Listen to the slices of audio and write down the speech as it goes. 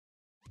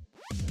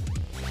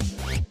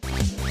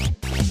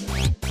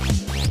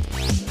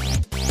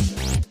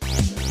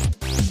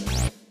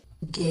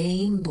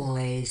Game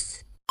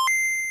Boys.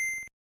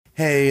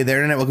 Hey there,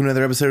 Internet. Welcome to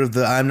another episode of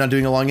the I'm Not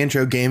Doing a Long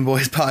Intro Game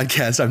Boys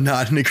podcast. I'm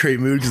not in a great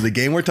mood because the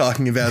game we're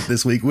talking about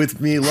this week, with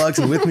me, Lux,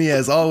 and with me,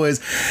 as always,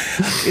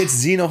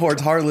 it's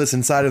Xenohort Heartless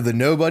inside of the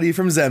Nobody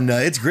from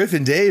Zemna. It's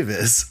Griffin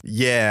Davis.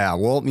 Yeah,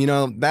 well, you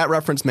know, that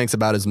reference makes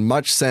about as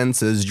much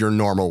sense as your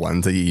normal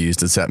ones that you used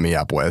to set me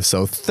up with.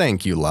 So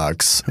thank you,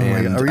 Lux. Oh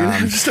my God. Are we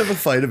gonna just have a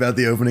fight about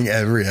the opening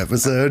every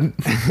episode?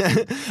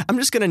 I'm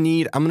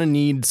gonna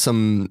need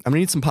some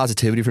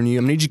positivity from you.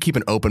 I'm gonna need you to keep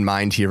an open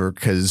mind here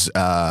because,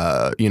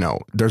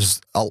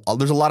 there's a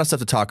lot of stuff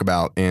to talk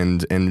about,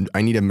 and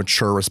I need a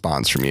mature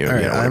response from you.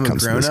 Right, when it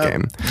comes to this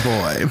game.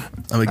 Boy,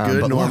 I'm a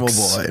good normal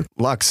boy.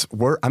 Lux,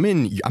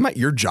 I'm at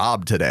your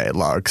job today,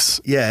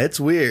 Lux. Yeah, it's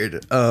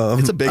weird.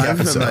 It's a big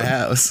episode. I'm in my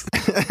house.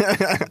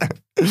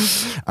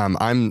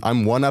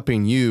 I'm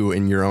one-upping you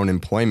in your own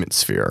employment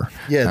sphere.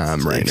 Yeah,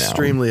 it's right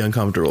extremely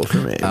uncomfortable for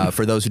me.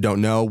 For those who don't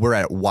know, we're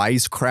at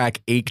Wisecrack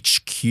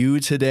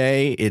HQ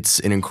today. It's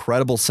an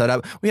incredible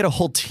setup. We had a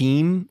whole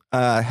team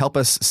help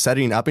us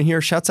setting up in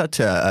here. Shouts out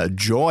to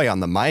Joy on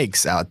the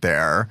mics out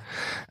there.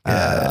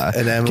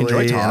 And Emily, can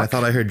Joy talk? And I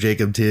thought I heard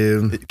Jacob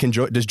too.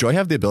 Does Joy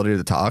have the ability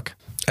to talk?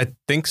 I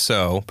think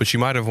so, but she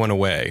might have went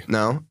away.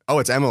 No? Oh,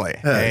 it's Emily.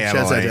 Hey,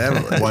 shouts Emily. out to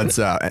Emily. What's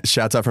up?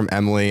 Shouts out from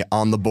Emily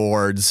on the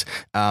boards.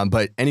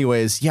 But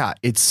anyways, yeah,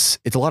 it's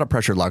a lot of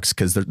pressure, Lux,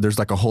 because there's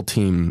like a whole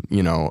team,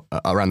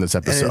 around this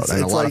episode.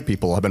 And a lot of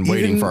people have been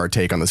waiting for our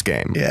take on this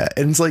game. Yeah,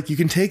 and it's like you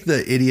can take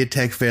the idiot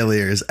tech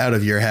failures out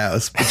of your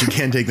house, but you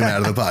can't take them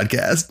out of the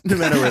podcast, no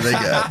matter where they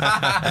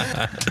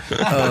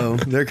go.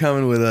 They're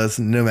coming with us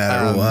no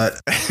matter what.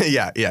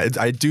 Yeah.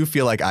 I do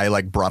feel like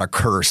I brought a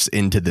curse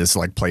into this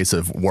place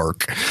of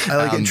work.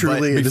 I it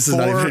truly. This is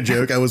not even a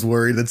joke. I was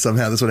worried that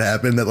somehow this would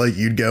happen, that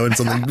you'd go and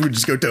something would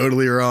just go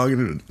totally wrong,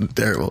 and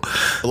terrible.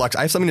 Lux,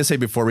 I have something to say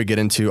before we get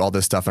into all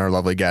this stuff and our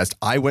lovely guest.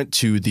 I went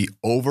to the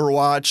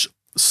Overwatch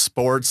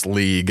Sports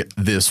League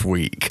this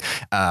week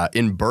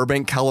in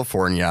Burbank,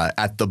 California,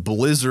 at the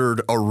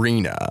Blizzard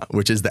Arena,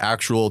 which is the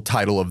actual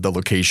title of the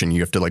location.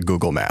 You have to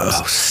Google Maps.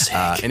 Oh,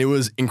 sick. And it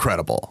was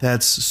incredible.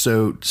 That's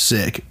so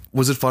sick.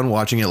 Was it fun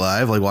watching it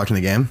live, watching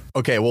the game?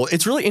 Okay, well,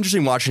 it's really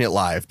interesting watching it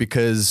live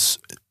because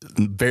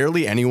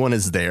barely anyone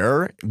is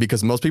there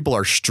because most people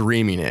are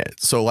streaming it.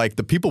 So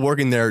the people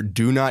working there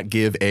do not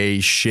give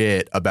a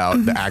shit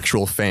about the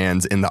actual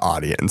fans in the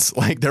audience.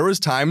 There was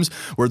times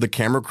where the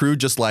camera crew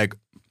just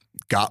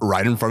got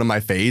right in front of my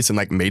face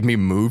and made me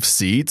move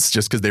seats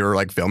just because they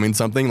were filming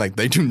something.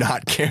 They do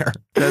not care.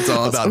 That's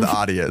awesome. About the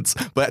audience.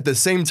 But at the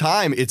same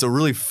time, it's a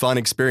really fun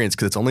experience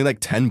because it's only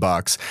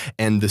 $10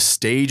 and the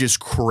stage is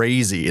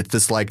crazy. It's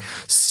this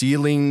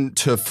ceiling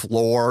to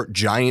floor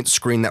giant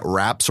screen that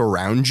wraps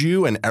around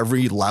you, and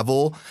every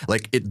level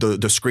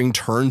the screen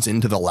turns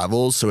into the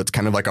levels, so it's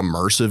kind of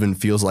immersive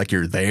and feels like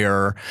you're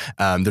there.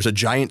 There's a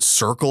giant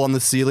circle on the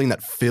ceiling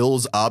that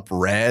fills up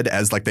red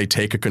as they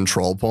take a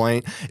control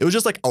point. It was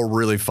just a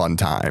really fun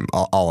time,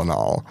 all in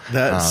all.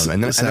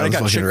 And then I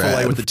got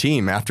Chick-fil-A with the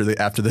team after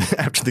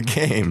the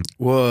game.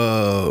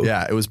 Whoa!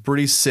 Yeah, it was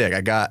pretty sick. I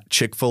got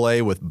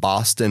Chick-fil-A with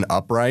Boston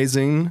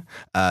Uprising.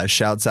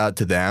 Shouts out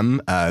to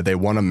them. They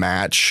won a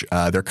match.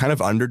 They're kind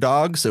of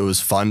underdogs, so it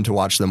was fun to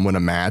watch them win a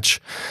match.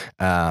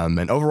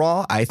 And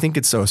overall, I think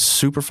it's a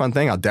super fun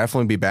thing. I'll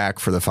definitely be back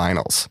for the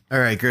finals. All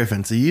right,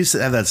 Griffin. So you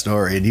have that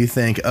story, and you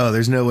think,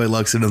 there's no way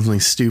Lux did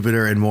something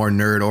stupider and more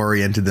nerd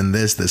oriented than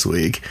this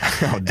week.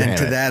 Oh, damn and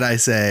to that I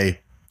say,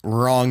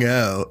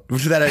 wrong-o.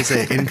 To that I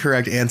say,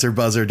 incorrect answer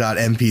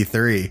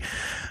buzzer.mp3.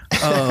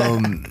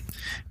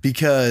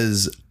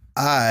 Because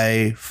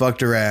I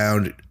fucked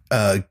around,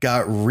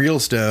 got real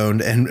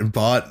stoned, and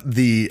bought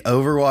the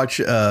Overwatch,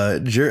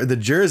 the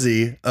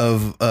jersey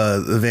of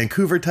the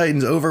Vancouver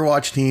Titans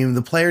Overwatch team,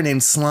 the player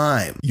named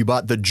Slime. You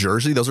bought the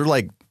jersey? Those are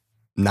 $90.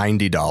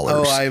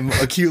 Oh, I'm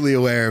acutely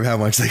aware of how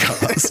much they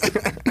cost.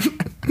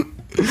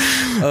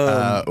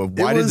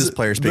 Why did this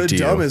player speak to you?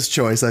 The dumbest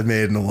choice I've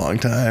made in a long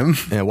time.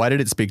 Yeah, why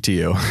did it speak to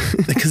you?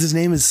 Because his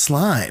name is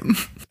Slime.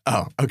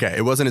 Oh, okay.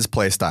 It wasn't his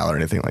play style or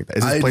anything like that.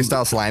 Is his play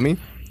style slimy?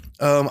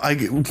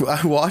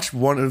 I watched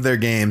one of their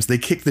games. They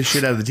kicked the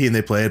shit out of the team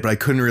they played, but I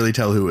couldn't really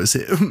tell who was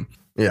him.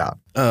 Yeah.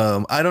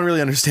 I don't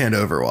really understand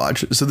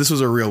Overwatch, so this was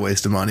a real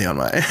waste of money on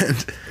my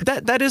end.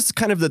 That is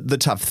kind of the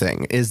tough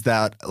thing, is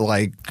that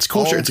it's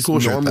culture. It's a cool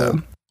shirt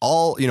though.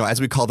 All,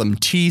 as we call them,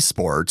 T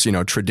sports,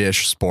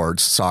 tradish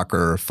sports,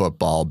 soccer,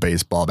 football,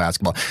 baseball,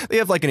 basketball, they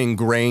have an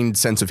ingrained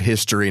sense of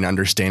history and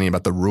understanding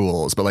about the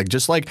rules. But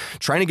just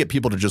trying to get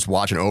people to just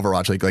watch an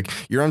Overwatch,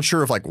 you're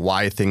unsure of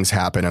why things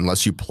happen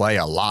unless you play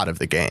a lot of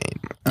the game.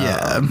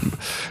 Yeah.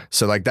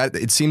 So that,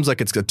 it seems like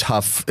it's a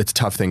tough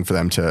thing for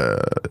them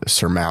to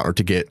surmount or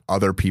to get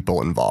other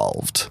people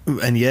involved.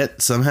 And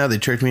yet somehow they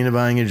tricked me into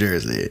buying a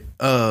jersey.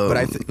 But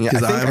I think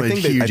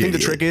the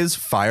trick is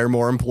fire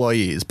more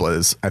employees,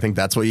 Blizz. I think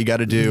that's what you got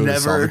to do to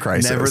solve the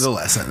crisis. Never the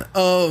lesson.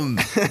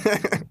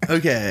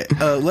 Okay.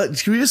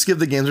 Can we just skip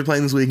the games we're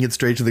playing this week and get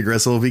straight to the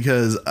gristle?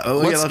 Because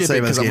let's skip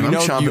it, because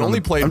you only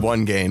played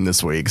one game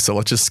this week, so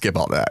let's just skip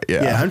all that.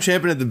 Yeah, I'm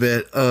champing at the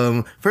bit.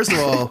 First of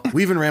all,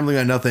 we've been rambling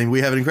on nothing.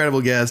 We haven't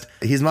incredible guest.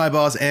 He's my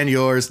boss and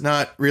yours,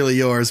 not really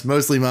yours,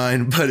 mostly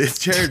mine, but it's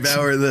Jared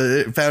Bauer,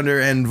 the founder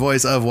and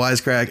voice of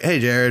Wisecrack. Hey,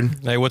 Jared.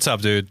 Hey, what's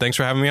up, dude? Thanks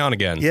for having me on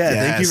again. Yeah,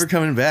 Yes. thank you for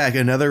coming back.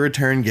 Another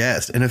return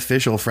guest, an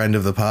official friend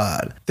of the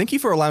pod. Thank you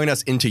for allowing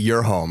us into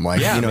your home.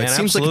 Like, Yeah, you know, man, it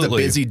seems like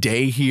absolutely. it's a busy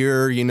day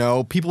here. You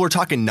know, people were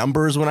talking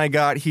numbers when I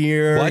got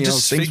here. Well, I you know,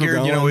 just things were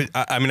figured, going.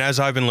 I mean, as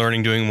I've been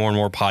learning, doing more and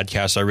more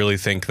podcasts, I really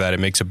think that it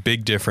makes a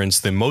big difference.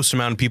 The most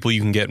amount of people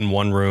you can get in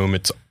one room,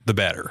 it's the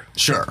better.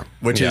 Sure,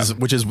 which Yeah. is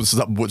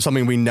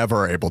something we never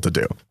are able to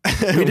do.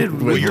 We did.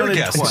 Well, we've your done it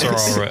guests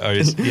twice. are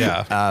always,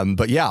 yeah.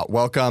 But yeah,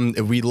 welcome.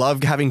 We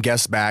love having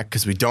guests back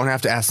because we don't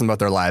have to ask them about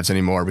their lives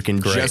anymore. We can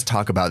Great. just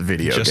talk about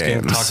video Just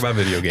games. talk about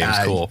video games.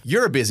 Cool.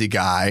 You're a busy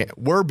guy.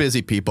 We're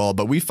busy people,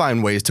 but we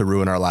find ways to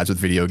ruin our lives with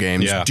video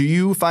games. Yeah. Are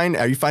you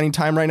finding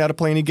time right now to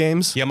play any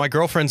games? Yeah, my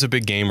girlfriend's a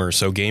big gamer,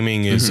 so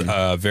gaming is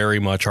very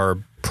much our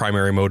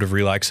primary mode of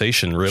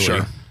relaxation, really.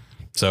 Sure.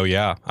 So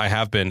yeah, I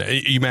have been.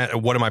 You meant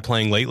what am I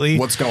playing lately?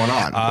 What's going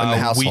on in the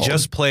household? We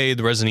just played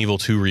the Resident Evil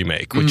 2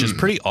 remake, which is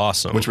pretty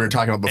awesome. Which we were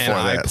talking about before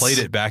And I this. played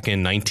it back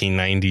in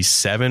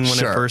 1997 when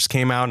Sure. it first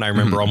came out, and I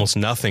remember almost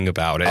nothing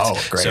about it.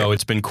 Oh, great. So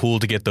it's been cool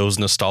to get those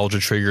nostalgia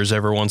triggers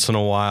every once in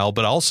a while.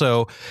 But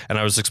also, and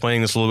I was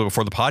explaining this a little bit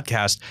before the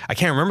podcast, I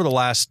can't remember the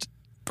last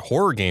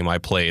horror game I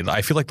played.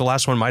 I feel like the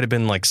last one might have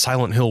been like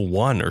Silent Hill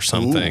 1 or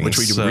something. Ooh, which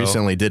we So-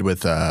 recently did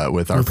with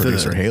our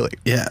producer Haley.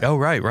 Yeah. Oh,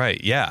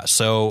 right. Yeah.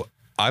 So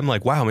I'm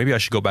like, wow, maybe I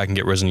should go back and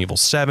get Resident Evil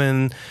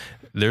 7.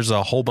 There's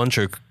a whole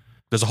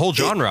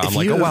genre. If I'm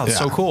like, you oh, wow, have- it's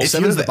so cool.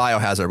 Seven's the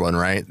Biohazard one,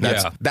 right?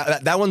 Yeah.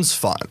 That one's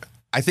fun.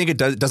 I think it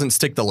doesn't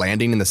stick the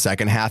landing in the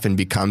second half and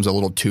becomes a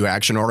little too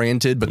action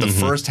oriented, but the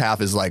first half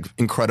is like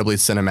incredibly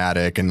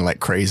cinematic and like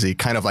crazy,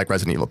 kind of like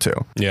Resident Evil 2.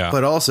 Yeah.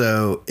 But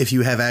also, if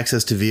you have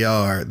access to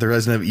VR, the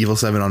Resident Evil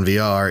 7 on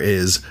VR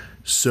is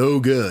so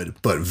good,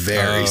 but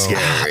very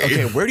scary.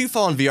 Okay, where do you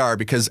fall in VR?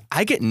 Because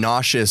I get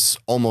nauseous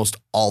almost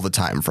all the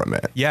time from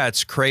it. Yeah,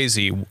 it's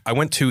crazy. I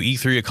went to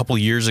E3 a couple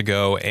years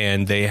ago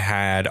and they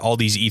had all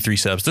these E3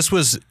 setups. This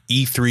was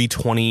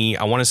E3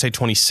 I want to say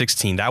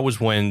 2016. That was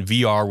when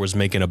VR was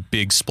making a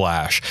big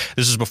splash.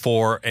 This is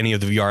before any of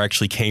the VR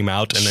actually came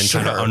out and then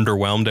kind of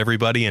underwhelmed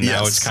everybody. And now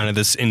Yes. it's kind of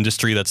this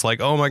industry that's like,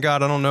 oh my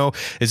God, I don't know.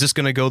 Is this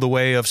going to go the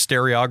way of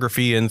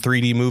stereography and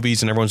 3D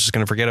movies and everyone's just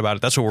going to forget about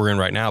it? That's what we're in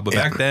right now. But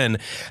back then,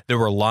 there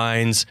were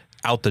lines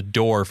out the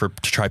door to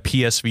try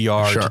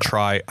PSVR, Sure. to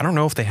try, I don't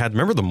know if they had,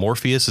 remember the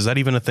Morpheus? Is that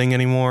even a thing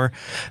anymore?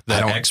 The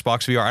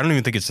Xbox VR? I don't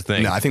even think it's a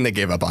thing. No, I think they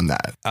gave up on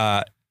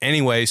that.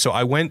 Anyway, so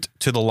I went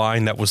to the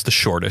line that was the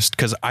shortest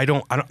because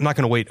I'm not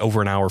going to wait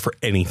over an hour for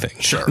anything.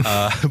 Sure.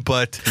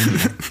 But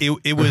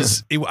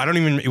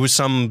it was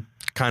some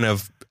kind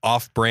of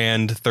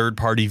off-brand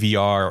third-party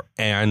VR,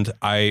 and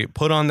I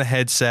put on the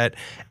headset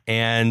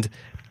and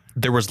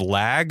there was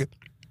lag.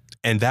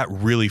 And that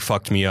really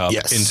fucked me up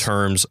Yes. in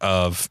terms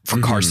of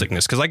car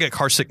sickness. Because I get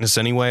car sickness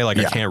anyway. Like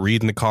I can't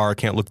read in the car, I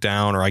can't look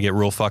down, or I get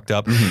real fucked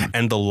up.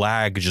 And the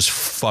lag just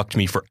fucked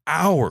me for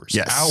hours.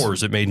 Yes.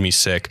 Hours. It made me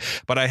sick.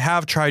 But I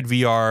have tried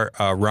VR.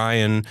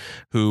 Ryan,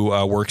 who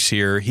works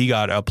here, he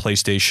got a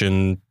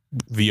PlayStation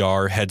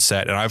VR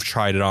headset, and I've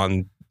tried it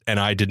on, and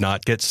I did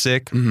not get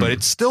sick. But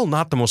it's still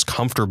not the most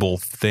comfortable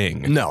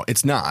thing. No,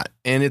 it's not.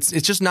 And it's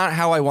just not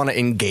how I want to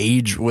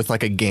engage with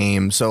like a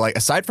game. So like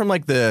aside from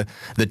like the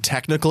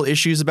technical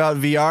issues about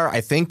VR, I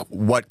think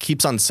what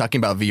keeps on sucking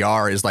about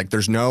VR is like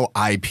there's no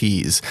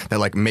IPs that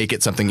like make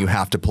it something you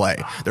have to play.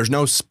 There's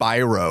no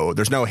Spyro,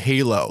 there's no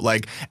Halo.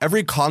 Like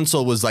every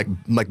console was like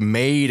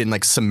made and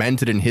like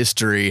cemented in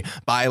history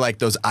by like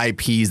those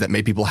IPs that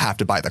made people have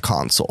to buy the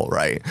console,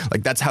 right?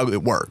 Like that's how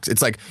it works.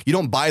 It's like you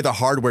don't buy the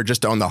hardware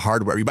just to own the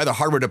hardware. You buy the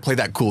hardware to play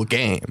that cool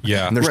game.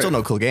 Yeah. And there's Right. still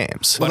no cool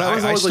games. But that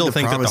was I always still like the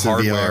think that the promise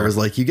of VR hardware was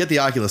like, you get the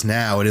Oculus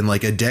now, and in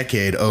like a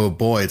decade, oh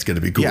boy, it's going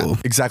to be cool. Yeah,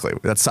 exactly.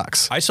 That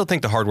sucks. I still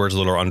think the hardware is a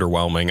little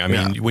underwhelming. I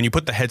mean, when you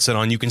put the headset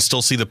on, you can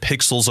still see the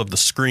pixels of the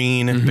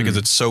screen because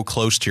it's so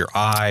close to your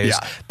eyes.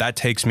 Yeah. That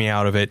takes me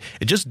out of it.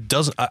 It just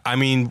doesn't. I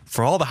mean,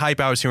 for all the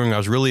hype I was hearing, I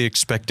was really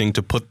expecting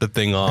to put the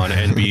thing on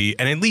and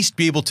and at least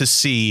be able to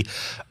see,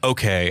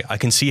 okay, I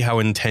can see how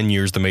in 10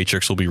 years the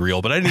Matrix will be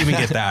real. But I didn't even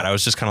get that. I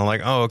was just kind of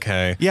like, oh,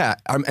 okay. Yeah,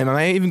 am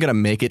I even going to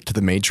make it to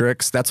the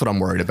Matrix? That's what I'm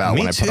worried about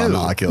Me when I put on the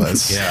too.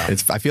 Oculus. Yeah.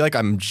 I feel like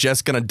I'm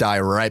just going to die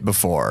right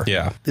before.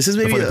 Yeah. This is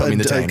maybe Before they put me in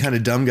the a tank. kind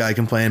of dumb guy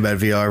complaining about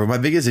VR, but my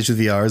biggest issue with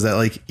VR is that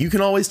like you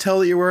can always tell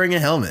that you're wearing a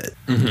helmet,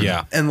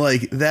 Yeah. and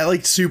like that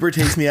like super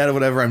takes me out of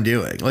whatever I'm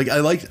doing. Like I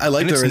like the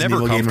it's Resident never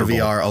Evil game in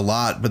comfortable. VR a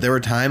lot, but there were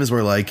times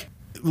where like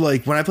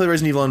when I play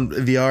Resident Evil on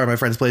VR, my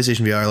friend's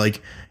PlayStation VR,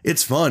 like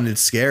it's fun,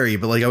 it's scary,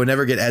 but like I would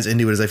never get as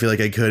into it as I feel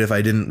like I could if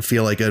I didn't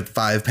feel like a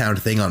 5-pound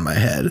thing on my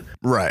head.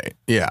 Right.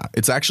 Yeah.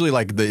 It's actually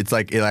like it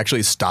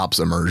actually stops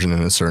immersion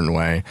in a certain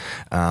way.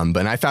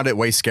 But I found it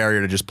way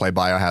scarier to just play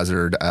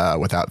Biohazard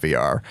without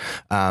VR.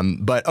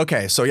 But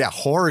okay, so yeah,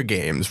 horror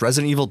games.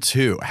 Resident Evil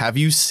 2. Have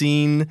you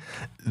seen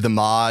the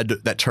mod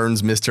that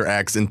turns Mr.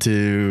 X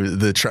into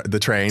the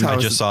train? I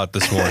just saw it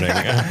this morning.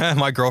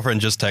 My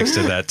girlfriend just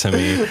texted that to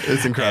me.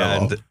 It's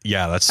incredible. And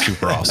yeah, that's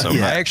super awesome.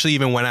 Yeah. I actually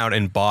even went out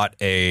and bought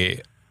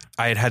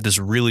I had this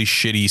really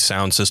shitty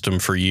sound system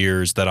for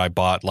years that I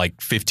bought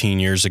like 15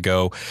 years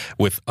ago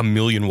with a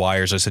million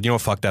wires. I said, you know,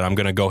 fuck that. I'm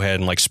going to go ahead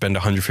and like spend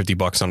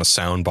 $150 on a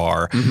sound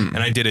bar. And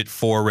I did it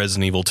for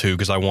Resident Evil 2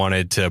 because I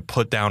wanted to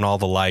put down all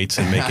the lights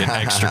and make it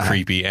extra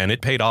creepy. And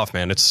it paid off,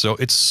 man. It's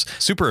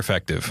super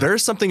effective.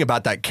 There's something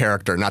about that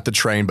character, not the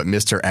train, but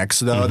Mr. X,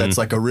 though, that's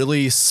like a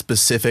really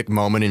specific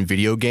moment in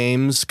video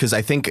games. Because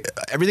I think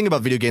everything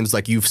about video games,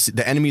 like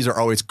the enemies are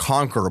always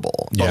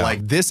conquerable, but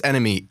like this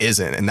enemy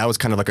isn't. And that was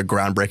kind of like a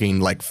groundbreaking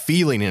like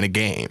feeling in a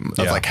game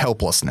of like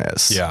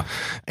helplessness. Yeah.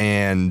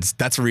 And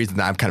that's the reason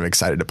that I'm kind of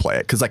excited to play it.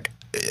 Because like,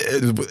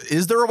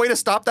 is there a way to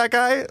stop that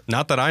guy?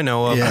 Not that I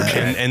know of. Yeah.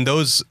 And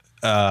those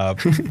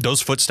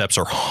footsteps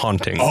are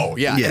haunting. Oh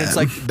yeah. And it's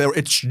like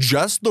it's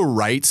just the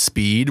right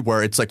speed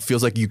where it's like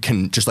feels like you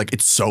can just like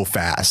it's so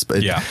fast,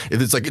 but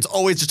it's like it's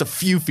always just a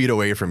few feet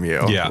away from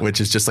you. Yeah, which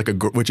is just like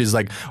which is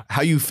like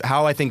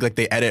how I think like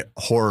they edit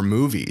horror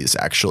movies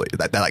actually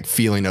that like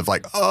feeling of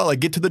like like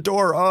get to the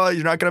door,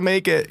 you're not gonna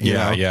make it. You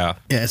know? Yeah.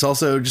 It's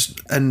also just,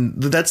 and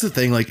that's the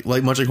thing, like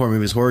much like horror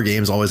movies, horror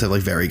games always have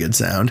like very good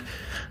sound,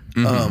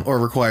 or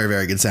require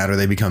very good sound, or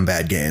they become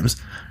bad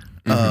games.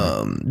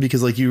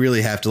 Because like you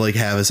really have to like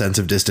have a sense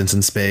of distance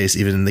and space,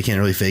 even they can't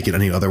really fake it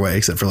any other way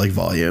except for like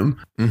volume,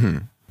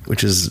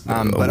 which is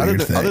but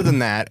other than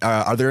that,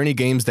 are there any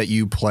games that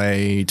you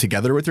play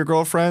together with your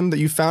girlfriend that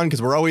you found?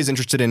 Because we're always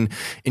interested in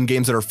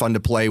games that are fun to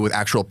play with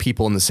actual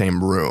people in the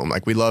same room.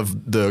 Like we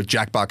love the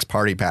Jackbox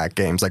Party Pack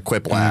games like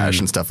Quiplash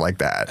and stuff like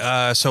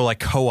that. So like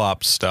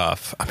co-op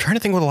stuff. I'm trying to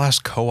think what the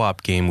last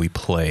co-op game we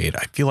played.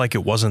 I feel like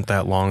it wasn't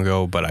that long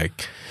ago, but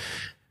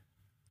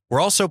we're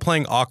also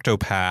playing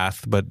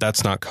Octopath, but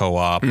that's not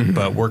co-op.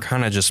 But we're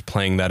kind of just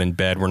playing that in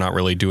bed. We're not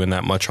really doing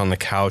that much on the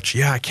couch.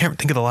 Yeah, I can't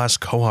think of the last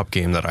co-op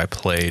game that I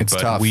played. It's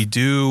tough. We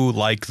do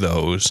like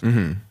those.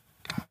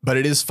 But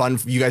it is fun.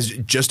 You guys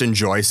just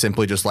enjoy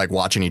simply just like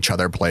watching each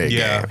other play a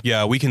game.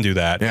 Yeah, we can do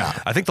that. Yeah.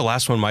 I think the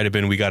last one might have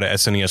been we got an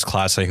SNES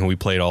Classic and we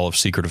played all of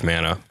Secret of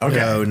Mana.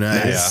 Okay. Oh,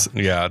 nice.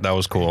 Yeah, that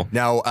was cool.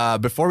 Now,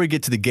 before we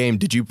get to the game,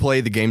 did you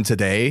play the game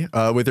today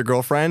with your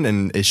girlfriend?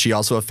 And is she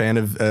also a fan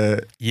of...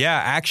 Yeah,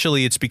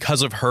 actually, it's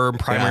because of her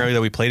primarily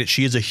that we played it.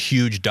 She is a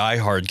huge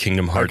diehard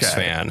Kingdom Hearts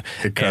fan.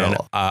 And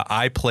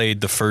I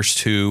played the first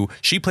two.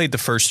 She played the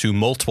first two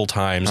multiple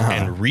times.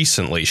 And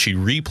recently she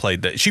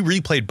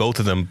replayed both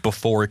of them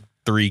before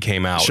 3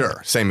 came out. Sure,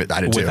 same.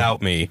 I did too.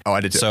 Without me. Oh, I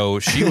did too. So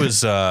she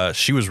was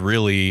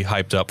really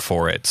hyped up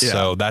for it. Yeah.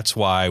 So that's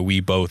why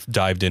we both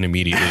dived in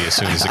immediately as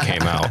soon as it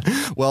came out.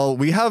 Well,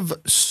 we have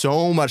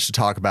so much to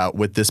talk about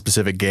with this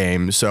specific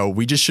game, so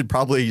we just should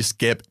probably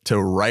skip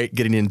to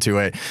getting into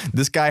it.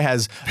 This guy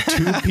has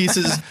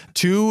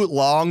two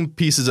long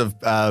pieces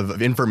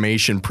of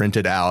information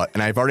printed out,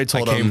 and I've already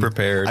told him. I came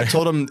prepared. I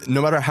told him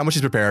no matter how much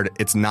he's prepared,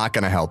 it's not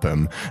going to help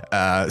him.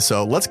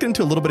 So let's get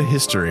into a little bit of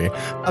history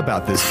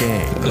about this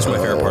game. This is my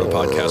favorite part of the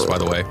podcast, by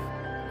the way.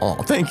 Oh,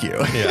 thank you.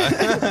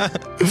 Yeah.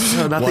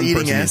 No, not the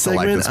eating ass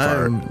segment.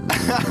 I'm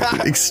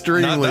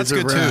extremely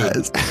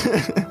surprised.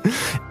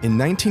 In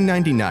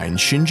 1999,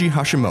 Shinji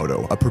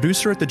Hashimoto, a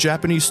producer at the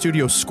Japanese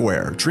studio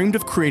Square, dreamed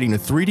of creating a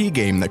 3D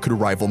game that could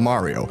rival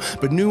Mario,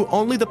 but knew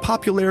only the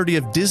popularity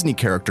of Disney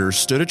characters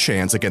stood a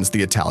chance against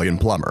the Italian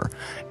plumber.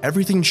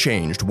 Everything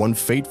changed one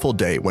fateful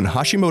day when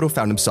Hashimoto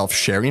found himself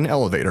sharing an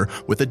elevator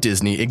with a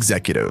Disney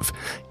executive.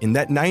 In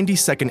that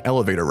 90-second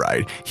elevator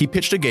ride, he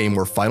pitched a game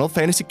where Final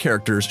Fantasy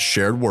characters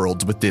shared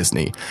worlds with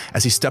Disney.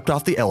 As he stepped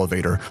off the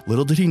elevator,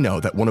 little did he know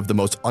that one of the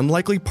most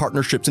unlikely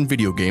partnerships in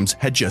video games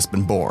had just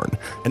been born.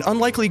 An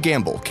unlikely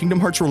gamble, Kingdom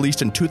Hearts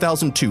released in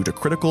 2002 to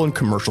critical and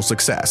commercial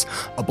success.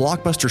 A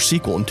blockbuster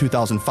sequel in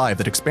 2005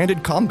 that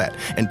expanded combat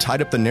and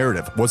tied up the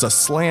narrative was a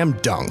slam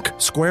dunk.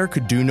 Square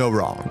could do no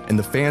wrong, and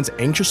the fans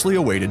anxiously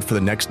awaited for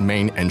the next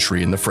main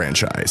entry in the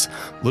franchise.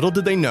 Little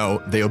did they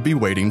know they would be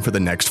waiting for the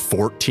next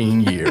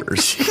 14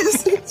 years.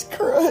 Jesus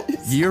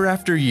Christ. Year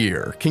after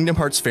year, Kingdom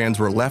Hearts fans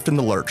were left in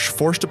the lurch,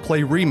 forced to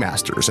play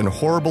remasters and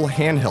horrible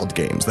handheld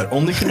games that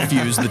only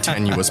confused the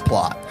tenuous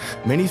plot.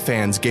 Many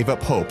fans gave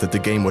up hope that the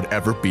game would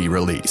ever be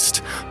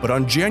released. But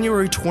on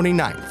January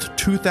 29th,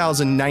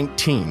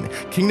 2019,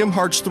 Kingdom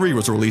Hearts 3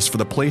 was released for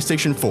the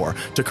PlayStation 4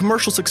 to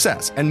commercial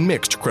success and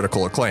mixed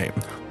critical acclaim.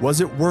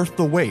 Was it worth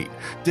the wait?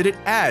 Did it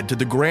add to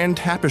the grand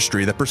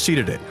tapestry that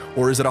preceded it?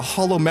 Or is it a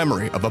hollow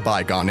memory of a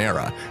bygone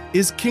era?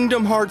 Is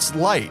Kingdom Hearts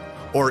light?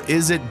 Or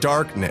is it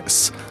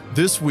darkness?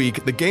 This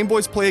week, the Game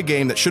Boys play a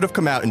game that should have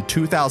come out in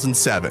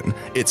 2007.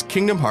 It's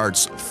Kingdom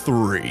Hearts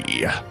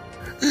 3.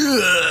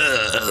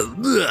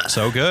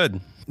 So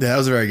good. Yeah, that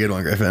was a very good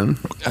one, Griffin.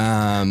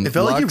 It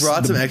felt like you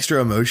brought some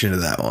extra emotion to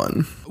that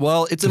one.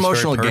 Well, it's an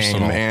emotional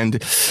game,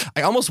 and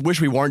I almost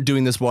wish we weren't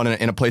doing this one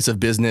in a place of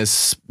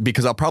business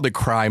because I'll probably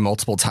cry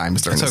multiple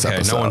times during this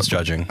episode. No one's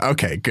judging.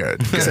 Okay, good.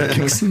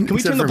 Can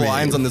we turn the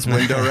blinds on this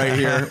window right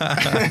here?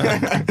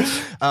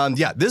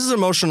 Yeah, this is an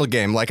emotional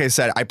game. Like I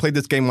said, I played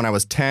this game when I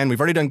was 10. We've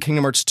already done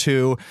Kingdom Hearts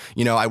 2.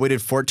 You know, I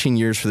waited 14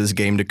 years for this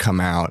game to come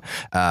out,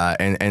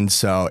 and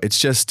so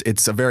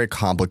it's a very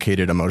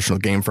complicated emotional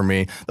game for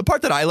me. The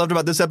part that I loved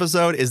about this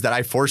episode is that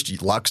I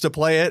forced Lux to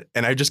play it,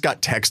 and I just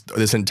got text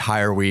this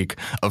entire week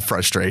of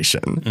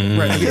frustration.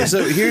 Right. Okay,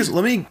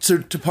 so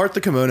to part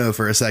the kimono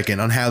for a second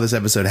on how this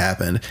episode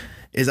happened.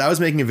 Is I was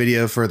making a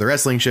video for the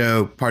wrestling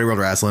show, Party World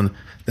Wrestling,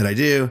 that I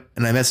do,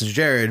 and I messaged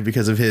Jared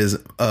because of his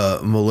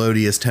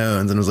melodious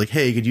tones, and was like,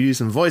 hey, could you do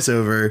some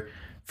voiceover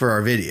for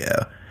our video?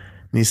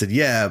 And he said,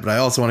 yeah, but I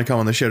also want to come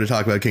on the show to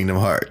talk about Kingdom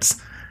Hearts.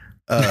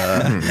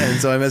 And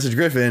so I messaged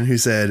Griffin, who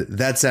said,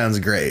 that sounds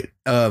great.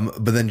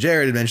 But then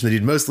Jared had mentioned that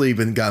he'd mostly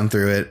gotten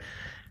through it,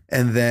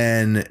 and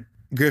then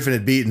Griffin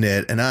had beaten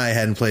it, and I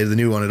hadn't played the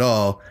new one at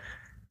all.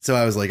 So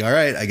I was like, all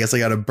right, I guess I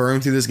got to burn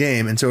through this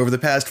game. And so over the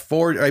past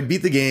I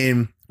beat the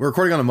game. We're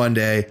recording on a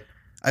Monday.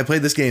 I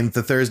played this game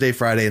the Thursday,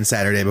 Friday, and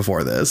Saturday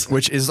before this.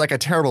 Which is like a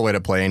terrible way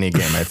to play any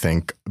game, I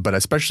think, but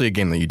especially a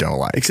game that you don't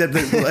like. Except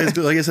that,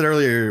 like I said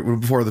earlier,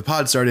 before the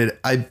pod started,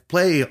 I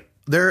play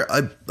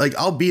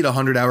I'll beat a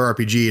 100-hour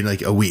RPG in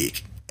like a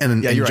week.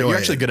 And yeah, enjoy you're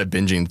actually good at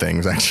binging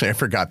things. Actually, I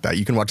forgot that.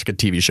 You can watch like a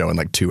TV show in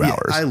like 2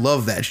 hours. I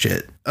love that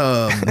shit.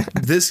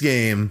 This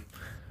game,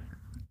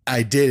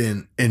 I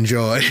didn't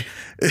enjoy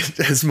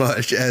as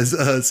much as,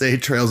 say,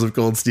 Trails of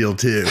Cold Steel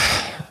 2.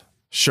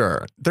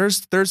 Sure.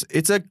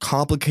 It's a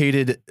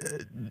complicated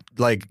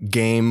like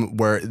game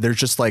where there's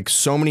just like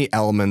so many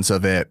elements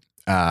of it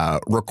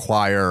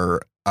require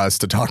us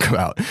to talk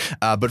about.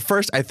 But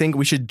first, I think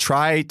we should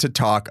try to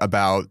talk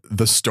about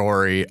the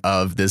story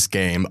of this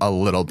game a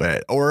little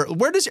bit. Or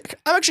I'm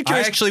actually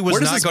curious. I actually was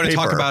not going to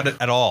talk about it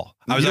at all.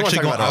 I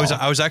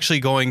was actually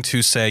going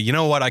to say, you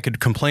know what, I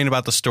could complain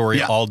about the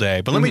story all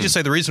day. But let me just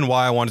say the reason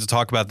why I wanted to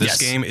talk about this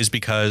game is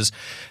because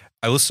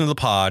I listened to the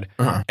pod,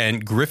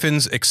 and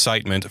Griffin's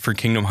excitement for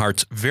Kingdom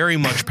Hearts very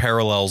much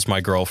parallels my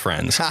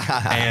girlfriend's.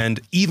 And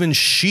even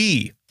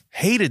she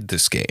hated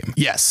this game.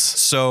 Yes.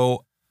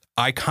 So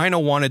I kind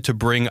of wanted to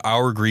bring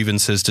our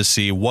grievances to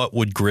see what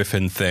would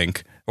Griffin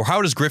think, or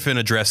how does Griffin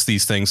address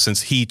these things,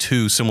 since he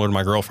too, similar to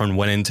my girlfriend,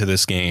 went into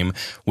this game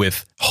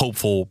with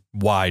hopeful,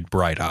 wide,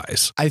 bright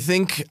eyes. I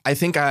think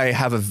I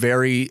have a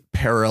very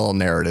parallel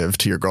narrative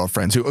to your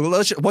girlfriend's.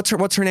 What's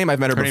her name? I've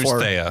met her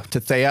before. Her name's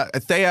Thea.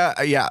 Thea,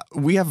 yeah,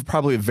 we have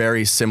probably a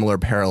very similar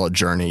parallel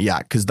journey. Yeah,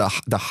 because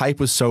the hype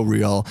was so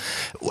real.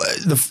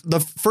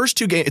 The first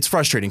two games, it's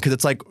frustrating because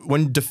it's like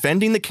when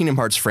defending the Kingdom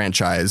Hearts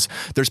franchise,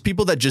 there's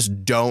people that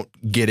just don't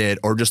get it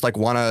or just like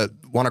want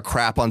to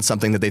crap on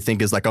something that they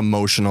think is like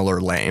emotional or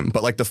lame.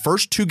 But like the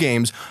first two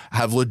games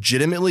have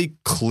legitimately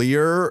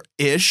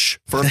clear-ish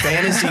for a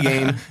fantasy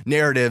game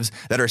narratives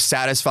that are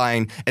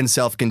satisfying and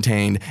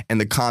self-contained,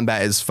 and the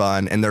combat is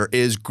fun and there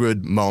is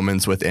good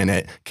moments within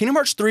it. Kingdom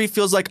Hearts 3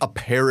 feels like a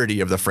parody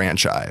of the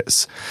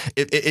franchise.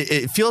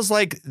 It feels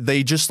like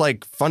they just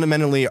like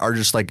fundamentally are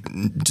just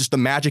the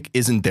magic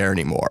isn't there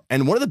anymore.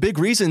 And one of the big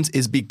reasons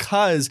is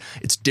because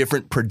it's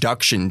different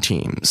production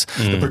teams.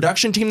 The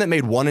production team that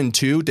made 1 and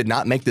 2 did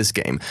not make this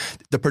game.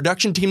 The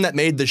production team that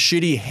made the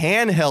shitty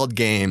handheld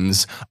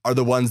games are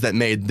the ones that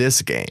made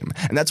this game.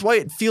 And that's why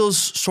it feels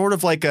sort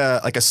of like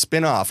a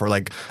spin-off or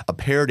like a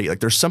parody. Like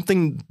there's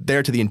something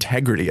there to the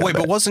integrity of it. Wait,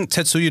 but wasn't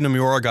Tetsuya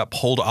Nomura got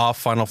pulled off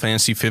Final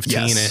Fantasy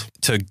 15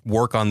 to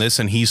work on this,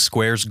 and he's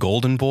Square's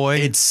golden boy?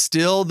 It's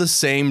still the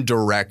same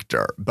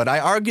director, but I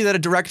argue that a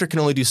director can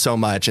only do so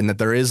much, and that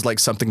there is like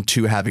something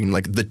to having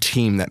like the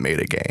team that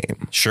made a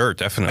game. Sure,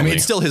 definitely. I mean,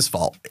 it's still his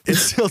fault.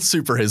 It's still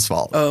super his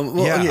fault.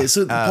 Okay,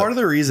 so part of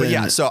the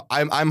reason, so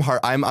I'm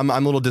a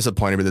little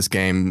disappointed with this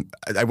game.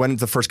 I went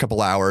into the first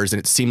couple hours, and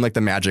it seemed like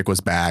the magic was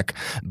back,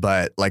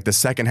 but like the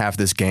second half of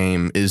this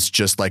game is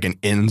just like an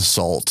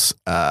insult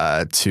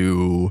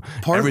to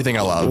everything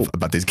I love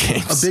about these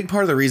games. A big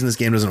part of the reason this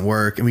game doesn't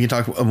work, and we can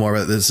talk more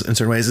about this in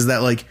certain ways, is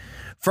that like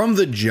from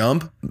the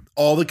jump,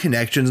 all the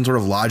connections and sort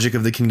of logic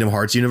of the Kingdom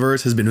Hearts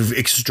universe has been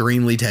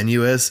extremely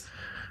tenuous.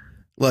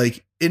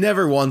 Like it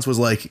never once was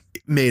like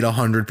made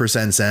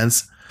 100%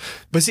 sense.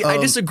 But see, I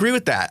disagree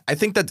with that. I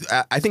think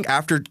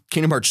after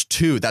Kingdom Hearts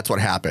 2, that's what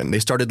happened. They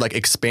started like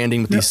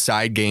expanding with these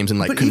side games and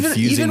like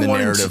confusing the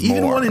narrative more.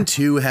 Even 1 and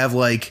 2 have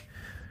like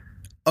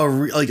a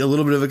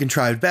little bit of a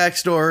contrived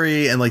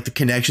backstory, and like the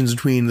connections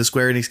between the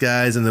Square Enix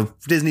guys and the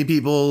Disney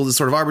people is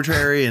sort of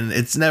arbitrary, and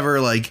it's never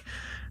like.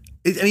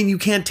 I mean, you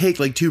can't take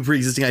like two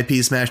pre-existing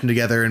IPs, smash them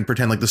together, and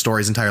pretend like the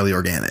story is entirely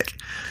organic,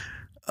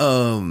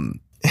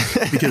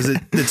 because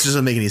it just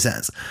doesn't make any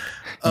sense.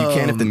 You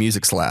can if the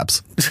music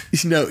slaps.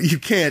 No, you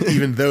can't,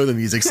 even though the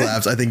music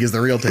slaps, I think is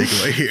the real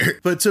takeaway here.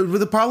 But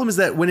the problem is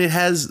that when it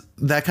has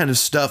that kind of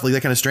stuff, like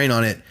that kind of strain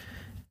on it,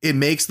 it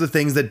makes the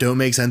things that don't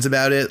make sense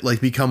about it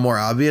like become more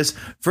obvious.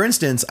 For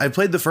instance, I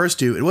played the first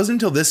two. It wasn't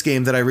until this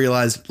game that I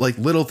realized like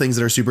little things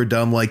that are super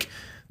dumb, like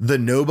the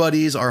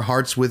nobodies are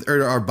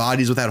are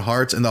bodies without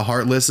hearts, and the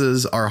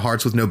heartlesses are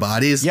hearts with no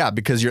bodies. Yeah,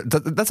 because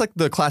that's like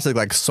the classic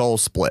like soul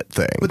split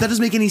thing. But that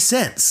doesn't make any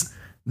sense.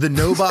 The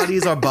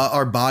nobodies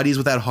are bodies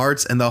without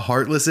hearts, and the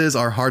heartlesses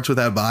are hearts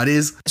without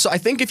bodies. So I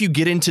think if you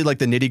get into like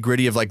the nitty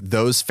gritty of like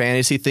those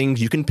fantasy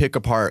things, you can pick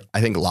apart,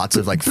 I think, lots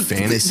of like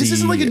fantasy. This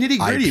isn't like a nitty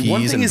gritty.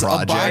 One thing is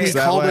a body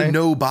called a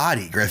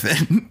nobody,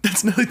 Griffin.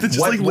 That's not that's just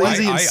like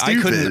lazy and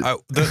stupid.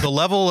 The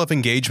level of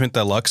engagement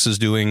that Lux is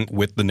doing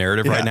with the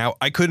narrative right now,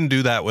 I couldn't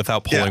do that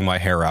without pulling my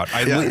hair out.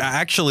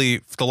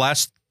 Actually, the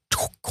last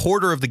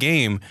quarter of the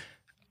game,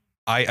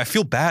 I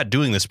feel bad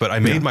doing this, but I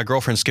made my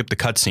girlfriend skip the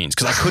cutscenes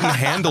because I couldn't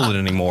handle it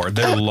anymore.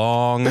 They're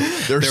long.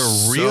 They're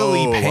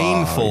really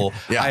painful.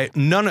 Yeah.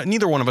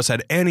 Neither one of us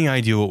had any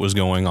idea what was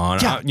going on.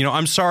 Yeah.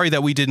 I'm sorry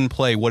that we didn't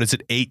play,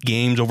 8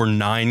 games over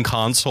 9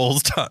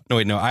 consoles?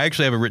 No, I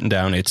actually have it written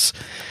down. It's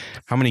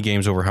how many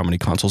games over how many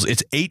consoles?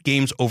 It's 8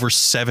 games over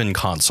 7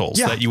 consoles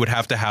that you would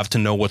have to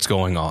know what's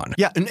going on.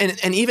 Yeah,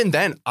 and even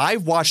then,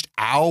 I've watched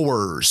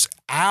hours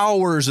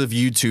of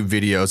YouTube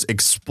videos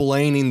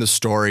explaining the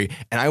story,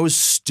 and I was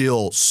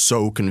still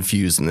so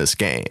confused in this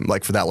game,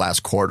 like for that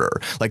last quarter.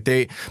 Like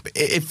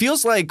it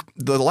feels like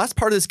the last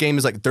part of this game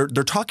is like they're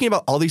talking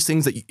about all these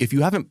things that if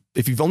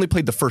you've only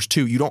played the first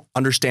 2, you don't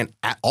understand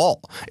at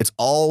all. It's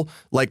all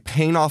like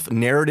paying off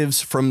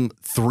narratives from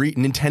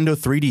Nintendo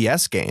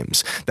 3DS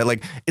games that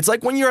like, it's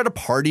like when you're at a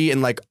party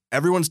and like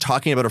everyone's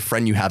talking about a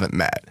friend you haven't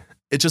met.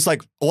 It's just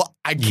like, well,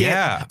 I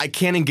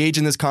can't engage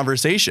in this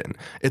conversation.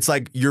 It's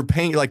like you're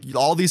paying, like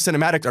all these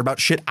cinematics are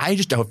about shit I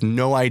just have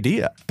no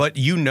idea. But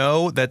you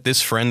know that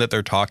this friend that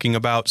they're talking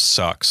about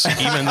sucks,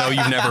 even though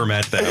you've never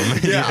met them.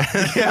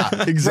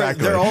 Yeah,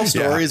 exactly. They're all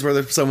stories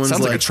where someone's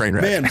Sounds like like, a train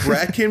wreck. man,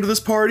 Brad came to this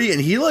party and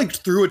he like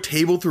threw a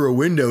table through a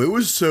window. It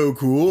was so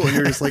cool. And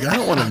you're just like, I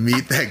don't want to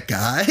meet that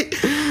guy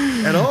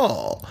at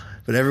all.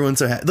 But everyone's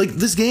so happy. Like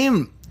this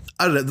game,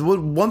 I don't know.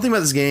 One thing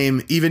about this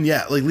game, even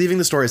like leaving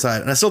the story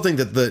aside, and I still think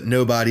that the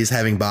nobodies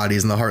having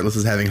bodies and the heartless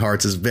is having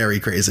hearts is very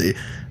crazy.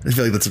 I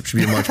feel like that should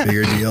be a much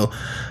bigger deal.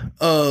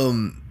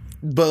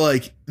 But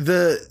like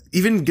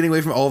even getting away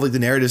from all of like the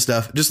narrative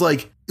stuff, just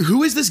like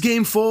who is this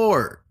game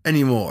for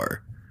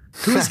anymore?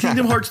 Who is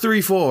Kingdom Hearts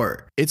 3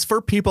 for? It's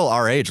for people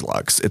our age,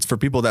 Lux. It's for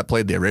people that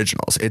played the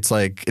originals. It's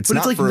like but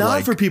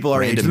not for people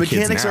our age. The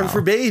mechanics are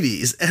for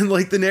babies, and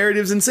like the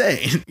narrative's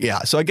insane. Yeah.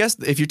 So I guess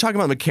if you're talking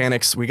about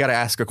mechanics, we got to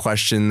ask a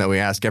question that we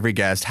ask every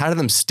guest: how do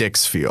them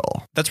sticks feel?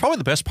 That's probably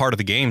the best part of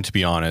the game, to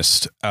be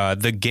honest.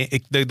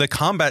 The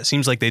combat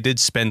seems like they did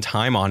spend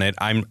time on it.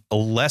 I'm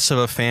less of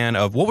a fan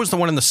of what was the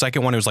one in the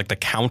second one? It was like the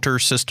counter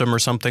system or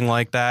something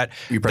like that.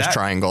 You press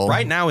triangle.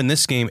 Right now in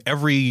this game,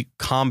 every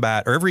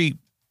combat or every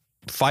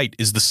fight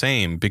is the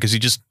same because you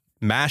just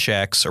mash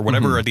X or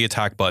whatever the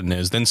attack button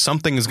is, then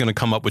something is going to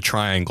come up with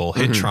triangle,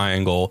 hit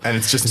triangle, and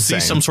it's just see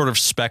insane. some sort of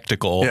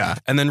spectacle,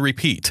 and then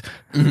repeat.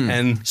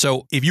 And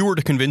so if you were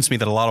to convince me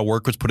that a lot of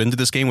work was put into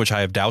this game, which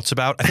I have doubts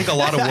about, I think a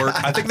lot of work,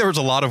 I think there was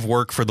a lot of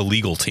work for the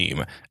legal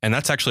team, and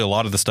that's actually a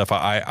lot of the stuff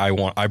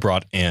I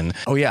brought in.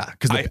 Oh yeah,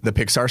 because the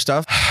Pixar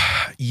stuff.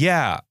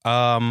 Yeah.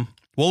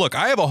 Well, look,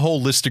 I have a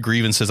whole list of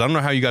grievances. I don't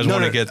know how you guys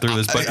want to get through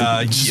this, but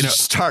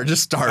just start.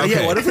 Okay.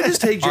 Yeah, what if we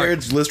just take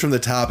Jared's list from the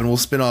top and we'll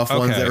spin off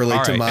ones that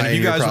relate to mine and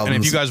your problems? And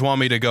if you guys want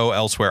me to go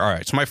elsewhere, all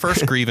right. So my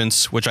first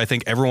grievance, which I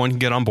think everyone can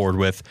get on board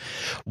with,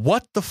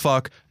 what the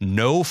fuck?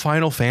 No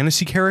Final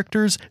Fantasy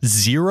characters?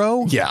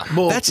 0? Yeah.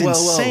 That's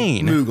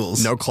insane.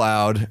 Moogles. No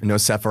Cloud, no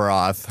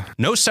Sephiroth.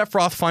 No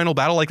Sephiroth final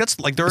battle. Like that's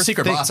there are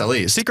secret boss at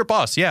least. Secret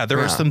boss. Yeah, there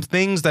are some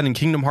things that in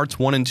Kingdom Hearts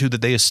 1 and 2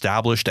 that they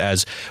established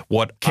as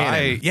what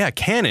canon.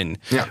 Canon.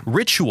 Yeah.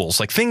 Rituals,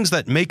 like things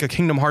that make a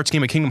Kingdom Hearts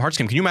game a Kingdom Hearts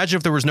game. Can you imagine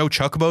if there was no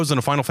Chocobos in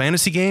a Final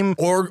Fantasy game?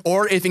 Or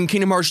if in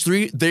Kingdom Hearts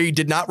 3 they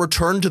did not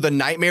return to the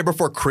Nightmare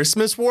Before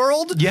Christmas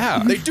world?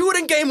 Yeah. They do it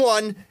in game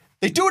 1,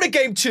 they do it in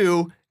game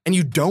 2, and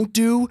you don't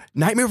do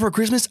Nightmare Before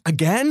Christmas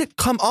again?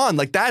 Come on.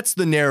 Like that's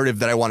the narrative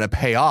that I want to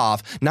pay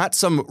off, not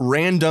some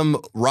random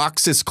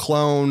Roxas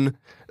clone,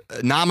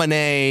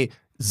 Naminé,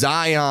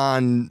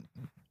 Zion,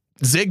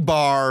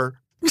 Zigbar,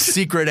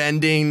 secret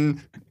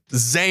ending,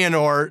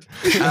 Xehanort.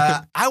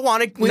 I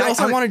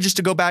wanted just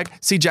to go back,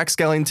 see Jack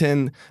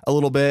Skellington a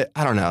little bit.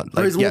 I don't know.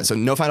 Like, so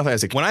no Final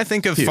Fantasy. When I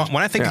think of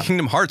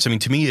Kingdom Hearts, I mean,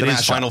 to me, it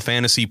is Final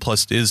Fantasy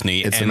plus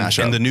Disney. It's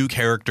and the new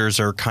characters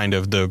are kind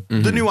of the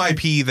new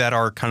IP that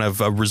are kind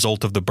of a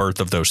result of the birth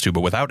of those two.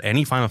 But without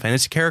any Final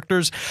Fantasy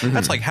characters,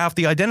 that's like half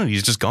the identity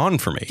is just gone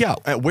for me. Yeah.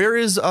 Where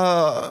is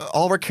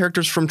all of our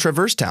characters from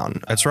Traverse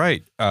Town? That's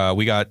right.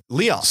 We got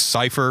Leon,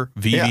 Cypher,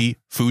 Vivi,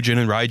 Fujin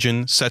and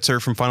Raijin,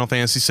 Setzer from Final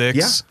Fantasy VI.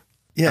 Yeah.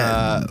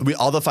 Yeah.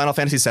 All the Final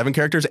Fantasy VII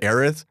characters,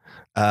 Aerith,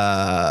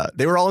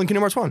 they were all in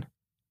Kingdom Hearts 1.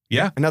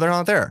 Yeah. And now they're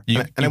not there.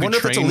 And I wonder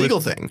if it's a legal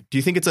thing. Do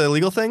you think it's a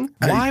legal thing?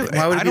 Why would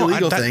it be a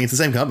legal thing? It's the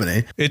same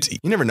company. You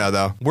never know,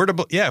 though.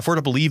 If we're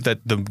to believe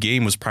that the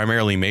game was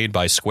primarily made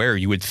by Square,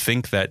 you would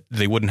think that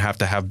they wouldn't have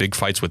to have big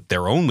fights with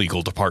their own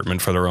legal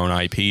department for their own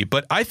IP.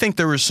 But I think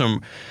there was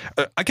some...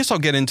 I guess I'll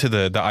get into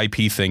the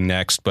IP thing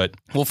next. But,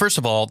 well, first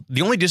of all,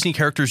 the only Disney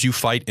characters you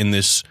fight in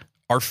this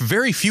are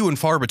very few and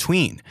far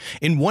between.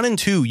 In 1 and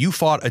 2, you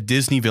fought a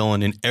Disney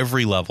villain in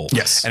every level.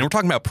 Yes. And we're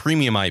talking about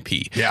premium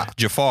IP. Yeah.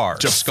 Jafar,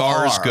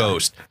 Scar's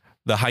Ghost,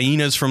 the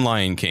hyenas from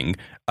Lion King,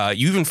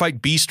 You even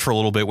fight Beast for a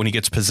little bit when he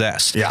gets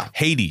possessed. Yeah.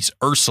 Hades,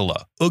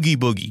 Ursula, Oogie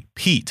Boogie,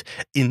 Pete.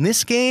 In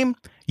this game,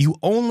 you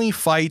only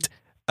fight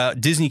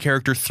Disney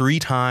character 3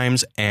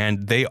 times,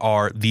 and they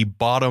are the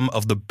bottom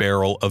of the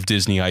barrel of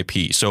Disney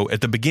IP. So at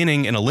the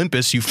beginning in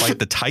Olympus, you fight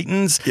the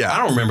Titans. Yeah. I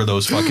don't remember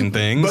those fucking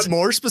things. But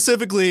more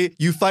specifically,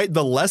 you fight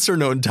the lesser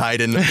known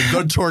Titan,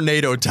 the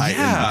Tornado Titan.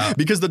 Yeah.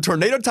 Because the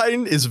Tornado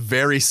Titan is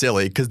very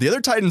silly because the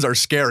other Titans are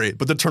scary,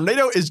 but the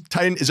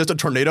Titan is just a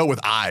tornado with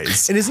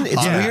eyes. And it's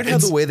weird how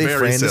it's the way they very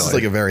frame this is silly.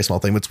 like a very small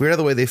thing, but it's weird how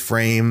the way they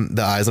frame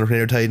the eyes on a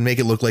Tornado Titan make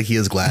it look like he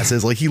has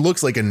glasses. Like he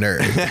looks like a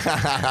nerd.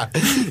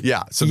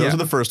 Yeah, so those Yeah. are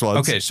the first ones.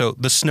 Okay, so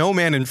the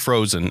snowman in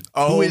Frozen,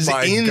 Oh who is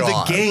my in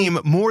God. the game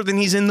more than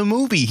he's in the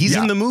movie. He's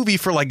Yeah. in the movie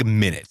for like a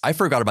minute. I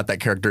forgot about that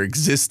character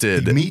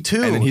existed. Me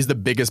too. And then he's the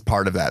biggest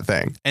part of that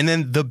thing. And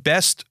then the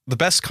best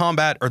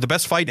combat or the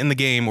best fight in the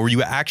game where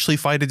you actually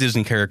fight a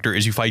Disney character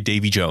is you fight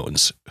Davy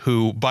Jones,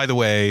 who, by the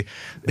way,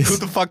 who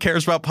the fuck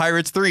cares about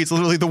Pirates 3? It's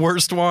literally the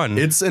worst one.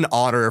 It's an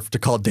honor to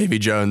call Davy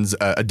Jones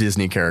a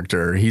Disney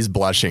character. He's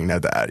blushing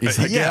at that. He's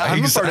like, yeah,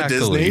 I'm a part of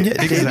exactly. Disney.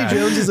 Yeah, Davy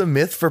Jones is a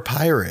myth for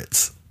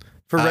pirates.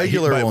 For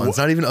regular but ones,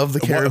 not even of the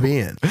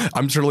Caribbean.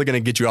 I'm totally going to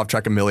get you off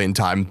track a million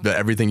times, but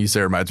everything you say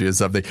reminds me of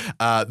something.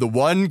 The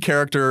one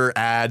character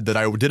ad that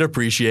I did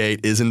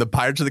appreciate is in the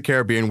Pirates of the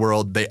Caribbean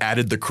world, they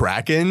added the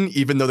Kraken,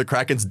 even though the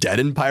Kraken's dead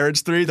in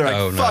Pirates 3. They're like,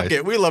 Oh, fuck nice.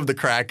 it, we love the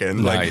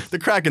Kraken. Nice. Like, the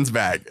Kraken's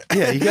back.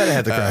 Yeah, you gotta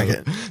have the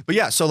Kraken. But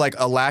yeah, so like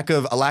a lack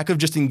of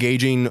just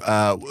engaging,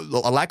 a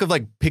lack of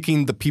like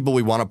picking the people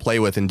we want to play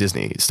with in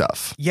Disney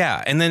stuff.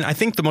 Yeah, and then I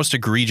think the most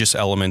egregious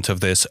element of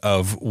this,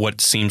 of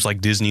what seems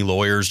like Disney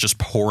lawyers just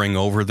pouring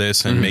over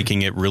this and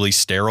making it really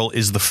sterile,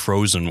 is the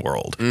Frozen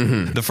world.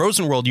 The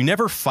Frozen world, you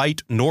never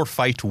fight nor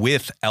fight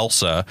with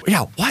Elsa.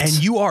 Yeah, what?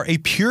 And you are a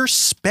pure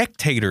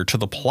spectator to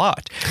the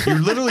plot. You're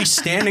literally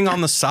standing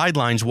on the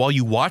sidelines while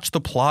you watch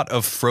the plot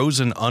of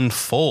Frozen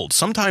unfold.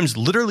 Sometimes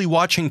literally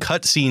watching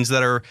cutscenes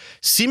that are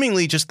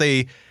seemingly just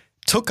they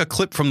took a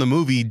clip from the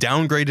movie,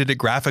 downgraded it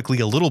graphically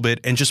a little bit,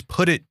 and just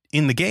put it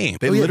in the game.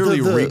 They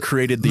literally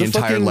recreated the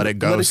entire fucking Let It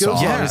Go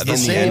song Yeah, in the the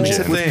same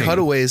engine. with thing.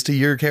 cutaways to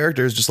your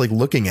characters, just like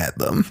looking at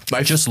them.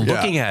 By Just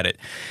looking at it.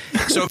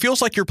 So it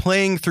feels like you're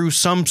playing through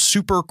some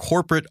super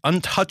corporate,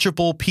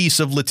 untouchable piece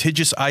of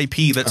litigious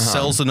IP that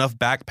sells enough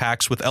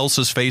backpacks with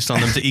Elsa's face on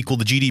them to equal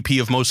the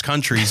GDP of most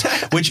countries,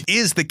 which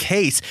is the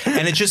case.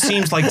 And it just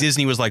seems like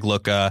Disney was like,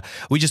 look,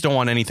 we just don't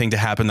want anything to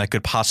happen that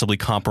could possibly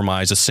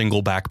compromise a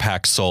single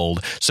backpack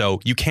sold. So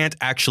you can't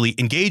actually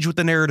engage with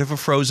the narrative of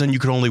Frozen. You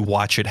can only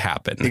watch it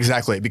happen.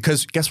 Exactly,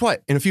 because guess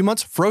what? In a few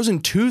months,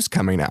 Frozen 2's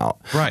coming out.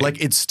 Right. Like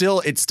it's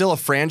still a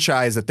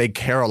franchise that they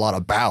care a lot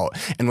about.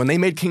 And when they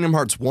made Kingdom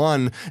Hearts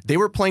 1, they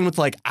were playing with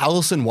like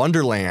Alice in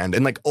Wonderland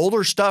and like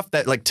older stuff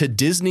that like to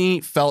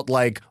Disney felt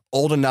like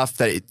old enough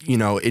that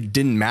it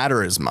didn't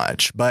matter as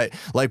much. But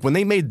like when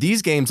they made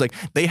these games, like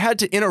they had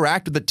to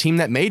interact with the team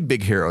that made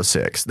Big Hero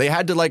 6. They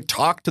had to like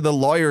talk to the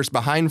lawyers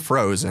behind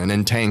Frozen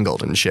and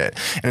Tangled and shit.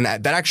 And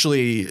that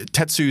actually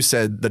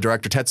the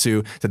director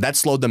Tetsu said that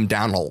slowed them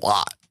down a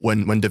lot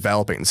when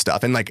developing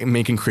stuff and like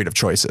making creative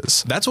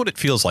choices. That's what it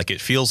feels like. It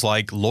feels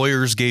like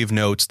lawyers gave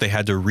notes. They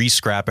had to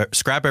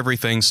scrap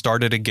everything,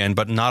 start it again,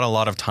 but not a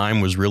lot of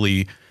time was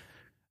really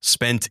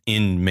spent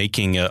in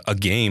making a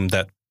game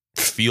that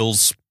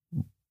feels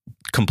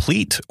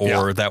complete,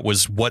 or that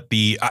was what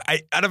I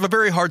have a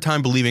very hard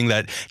time believing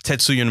that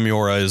Tetsuya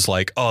Nomura is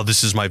like, oh,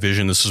 this is my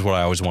vision, this is what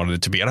I always wanted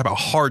it to be. I have a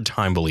hard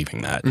time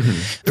believing that.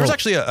 There was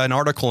actually an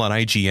article on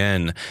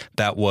IGN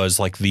that was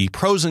like the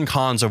pros and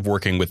cons of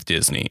working with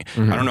Disney.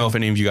 I don't know if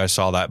any of you guys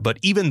saw that, but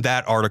even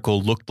that article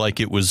looked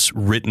like it was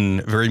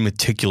written very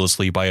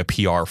meticulously by a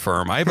PR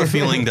firm. I have a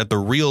feeling that the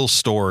real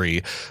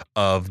story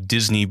of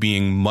Disney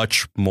being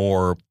much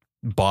more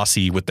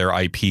bossy with their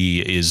IP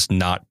is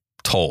not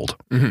told.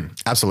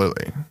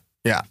 Absolutely.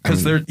 Yeah.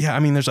 Because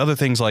there's other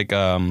things like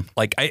I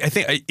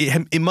think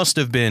it must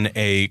have been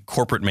a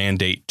corporate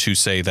mandate to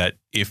say that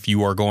if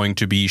you are going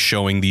to be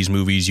showing these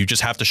movies, you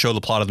just have to show the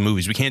plot of the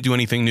movies. We can't do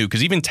anything new,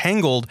 because even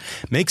Tangled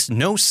makes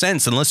no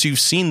sense unless you've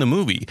seen the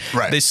movie.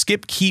 Right. They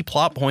skip key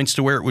plot points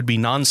to where it would be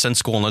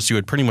nonsensical unless you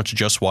had pretty much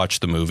just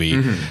watched the movie.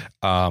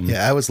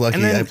 Yeah, I was lucky.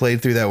 and then- I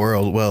played through that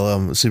world.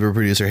 Well, super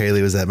producer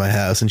Haley was at my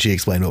house and she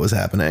explained what was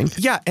happening.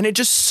 Yeah, and it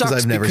just sucks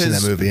Because I've never seen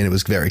that movie and it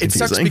was very It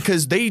confusing. sucks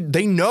because they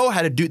know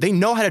how to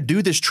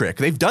do this trick.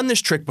 They've done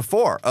this trick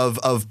before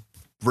of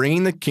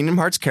bringing the Kingdom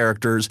Hearts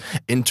characters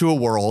into a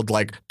world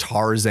like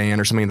Tarzan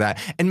or something like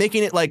that, and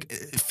making it like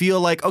feel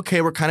like,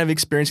 okay, we're kind of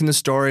experiencing the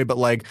story, but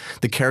like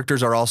the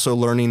characters are also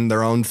learning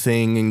their own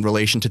thing in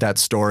relation to that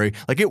story.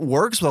 Like it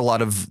works with a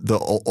lot of the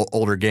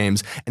older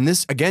games, and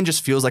this again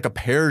just feels like a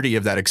parody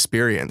of that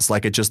experience.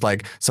 Like it just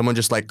like someone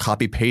just like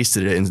copy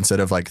pasted it instead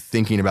of like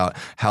thinking about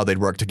how they'd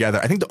work together.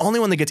 I think the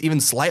only one that gets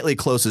even slightly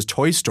close is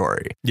Toy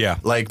Story. Yeah,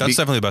 Like that's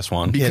definitely the best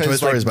one. Yeah, Toy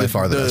Story is by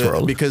far the best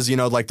world. Because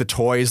like the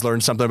toys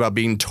learn something about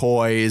being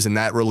toys. noise, and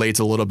that relates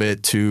a little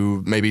bit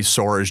to maybe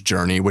Sora's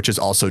journey, which is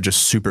also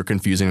just super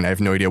confusing, and I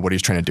have no idea what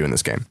he's trying to do in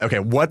this game. Okay,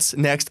 what's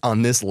next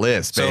on this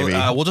list, baby?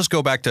 So we'll just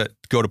go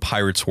to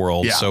Pirates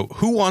World. Yeah. So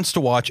who wants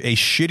to watch a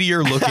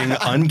shittier looking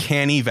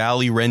Uncanny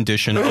Valley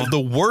rendition of the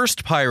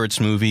worst Pirates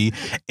movie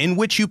in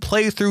which you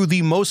play through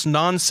the most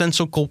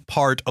nonsensical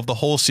part of the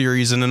whole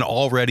series in an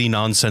already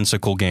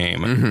nonsensical game?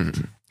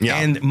 Mm-hmm. Yeah.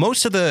 And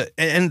most of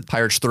and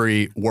Pirates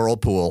 3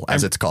 Whirlpool,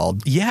 as it's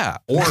called. yeah,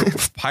 or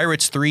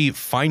Pirates 3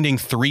 finding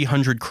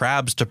 300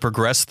 crabs to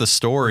progress the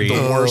story. The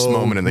worst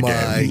moment in the game.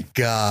 My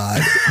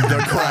God.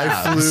 The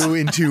cry flew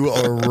into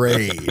a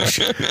rage.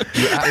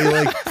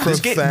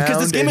 Because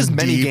this game is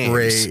many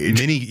games. Many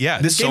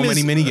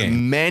mini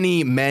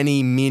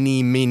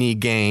games. Many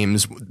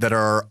games that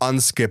are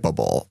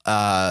unskippable.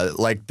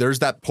 Like there's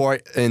that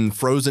point in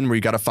Frozen where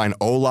you got to find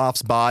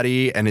Olaf's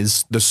body, and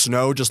the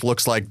snow just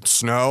looks like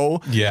snow.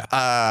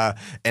 Yeah.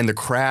 And the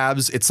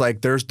crabs, it's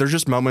like there's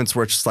just moments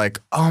where it's just like,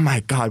 oh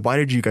my God, why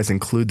did you guys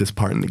include this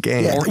part in the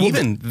game? Yeah. Or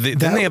even then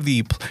they have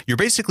you're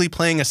basically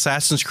playing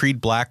Assassin's Creed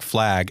Black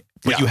Flag,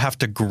 but you have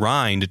to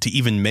grind to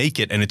even make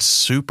it, and it's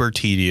super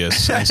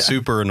tedious and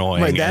super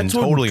annoying and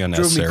totally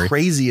unnecessary. What drove me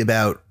crazy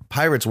about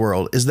Pirates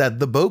World is that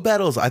the boat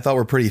battles I thought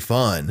were pretty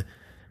fun.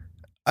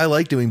 I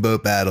like doing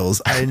boat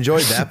battles. I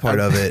enjoyed that part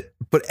of it,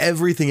 but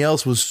everything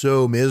else was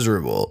so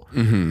miserable.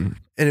 Mm-hmm.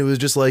 And it was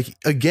just like,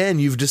 again,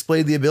 you've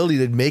displayed the ability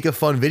to make a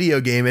fun video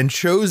game and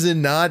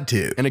chosen not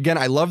to. And again,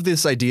 I love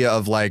this idea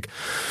of like,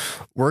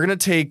 we're going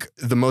to take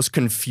the most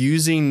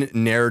confusing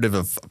narrative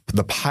of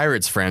the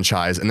Pirates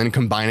franchise and then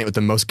combine it with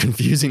the most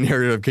confusing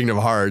narrative of Kingdom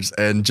Hearts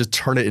and just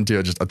turn it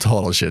into just a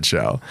total shit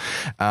show.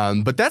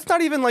 But that's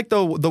not even like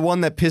the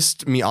one that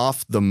pissed me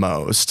off the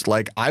most.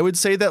 Like, I would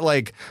say that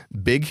like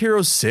Big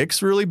Hero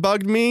 6 really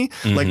bugged me.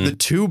 Mm-hmm. Like the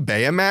 2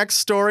 Baymax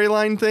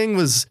storyline thing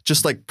was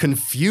just like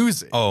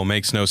confusing. Oh,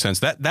 makes no sense.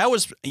 That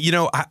was,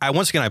 I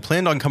once again, I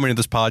planned on coming to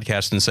this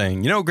podcast and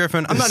saying,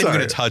 Griffin, I'm not even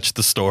going to touch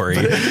the story.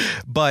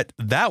 But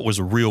that was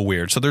real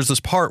weird. So there's this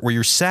part where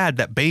you're sad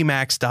that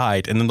Baymax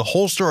died, and then the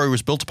whole story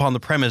was built upon the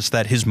premise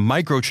that his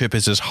microchip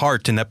is his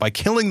heart, and that by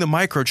killing the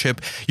microchip,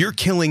 you're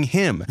killing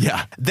him.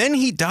 Yeah. Then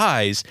he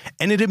dies,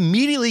 and it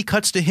immediately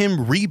cuts to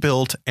him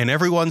rebuilt, and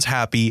everyone's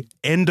happy.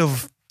 End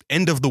of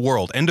the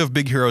world. End of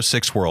Big Hero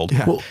 6 world.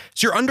 Yeah. Well,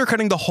 so you're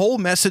undercutting the whole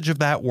message of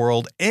that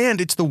world,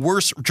 and it's the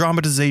worst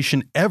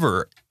dramatization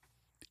ever.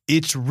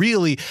 It's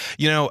really,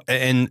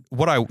 and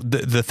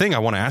the thing I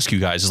want to ask you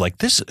guys is like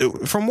this,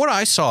 from what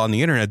I saw on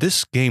the internet,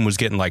 this game was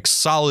getting like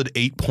solid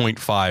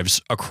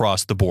 8.5s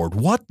across the board.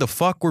 What the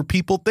fuck were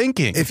people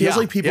thinking? it feels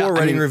like people are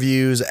writing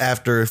reviews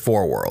after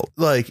 4 World.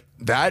 Like,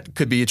 that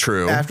could be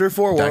true. after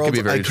 4 That Worlds, could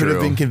be very I could have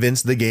true. been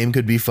convinced the game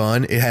could be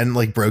fun. It hadn't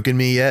like broken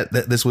me yet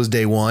that this was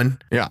day one.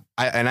 Yeah.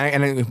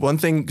 And one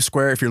thing,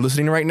 Square, if you're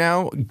listening right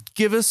now,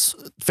 give us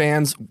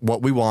fans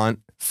what we want.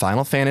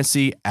 Final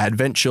Fantasy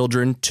Advent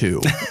Children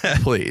 2,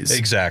 please.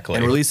 Exactly.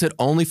 And release it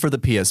only for the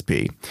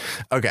PSP.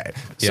 Okay.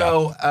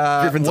 So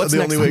Griffin's what's the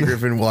next only way on-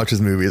 Griffin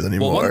watches movies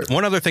anymore. Well,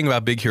 one other thing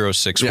about Big Hero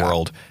 6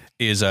 World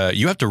is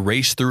you have to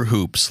race through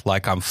hoops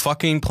like I'm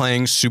fucking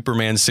playing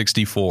Superman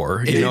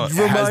 64. It has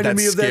reminded that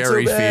me of that so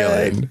scary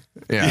bad. feeling.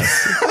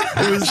 Yes.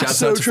 It was Shouts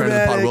so out to friend of the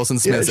pod, traumatic. Wilson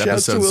Smith's shouts to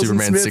episode, Wilson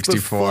Superman Smith, but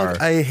 64.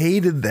 fuck, I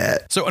hated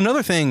that. So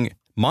another thing,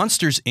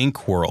 Monsters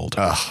Inc. World.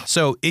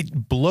 So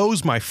it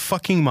blows my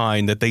fucking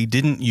mind that they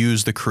didn't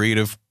use the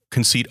creative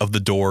conceit of the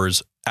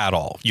doors at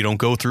all. You don't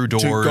go through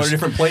doors. Go to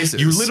different places.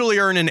 You literally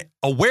are in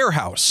a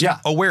warehouse. Yeah.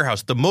 A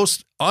warehouse. The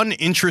most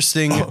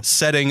uninteresting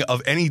setting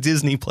of any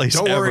Disney place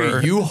Don't ever.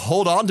 worry, you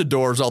hold on to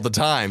doors all the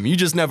time. You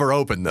just never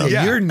open them.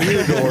 You're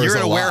near doors. You're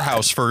in a lot.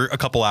 warehouse for a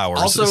couple hours.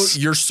 Also, It's-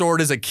 your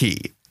sword is a key.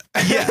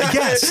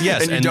 yes.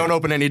 And you don't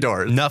open any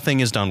doors.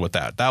 Nothing is done with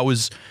that. That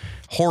was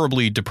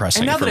horribly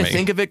depressing And now for that me. I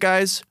think of it,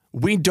 guys,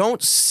 we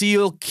don't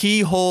seal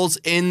keyholes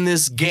in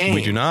this game.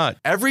 We do not.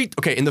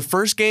 In the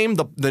first game,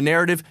 the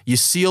narrative, you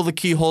seal the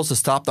keyholes to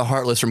stop the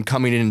Heartless from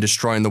coming in and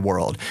destroying the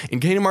world. In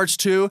Kingdom Hearts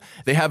 2,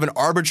 they have an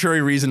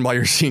arbitrary reason why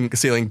you're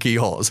sealing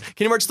keyholes.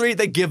 Kingdom Hearts 3,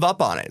 they give up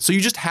on it. So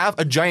you just have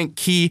a giant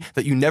key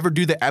that you never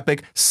do the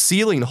epic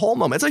sealing hole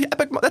moment. It's like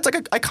epic. That's like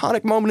an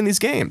iconic moment in these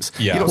games.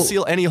 Yeah. You don't Well,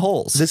 seal any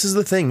holes. This is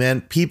the thing,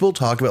 man. People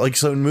talk about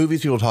so in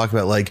movies, people talk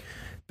about like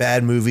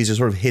bad movies are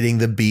sort of hitting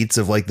the beats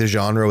of like the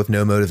genre with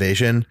no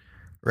motivation,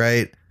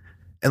 right?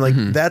 And like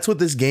that's what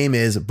this game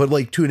is, but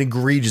like to an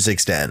egregious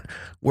extent,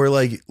 where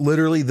like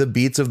literally the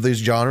beats of this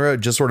genre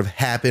just sort of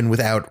happen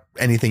without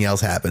anything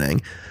else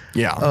happening.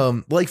 Yeah.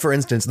 Like for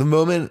instance, the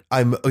moment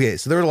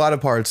so there were a lot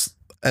of parts,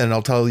 and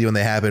I'll tell you when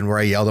they happened, where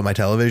I yelled at my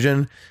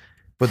television,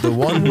 but the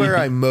one where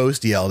I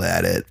most yelled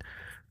at it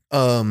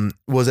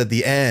was at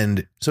the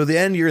end. So at the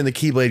end, you're in the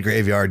Keyblade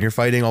graveyard and you're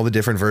fighting all the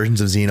different versions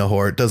of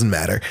Xenohort. Doesn't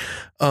matter.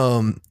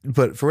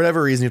 But for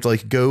whatever reason, you have to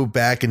like go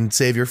back and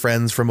save your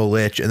friends from a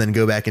lich and then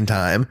go back in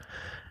time.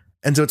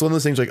 And so it's one of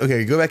those things like, okay,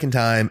 you go back in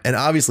time. And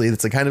obviously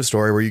it's the kind of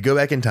story where you go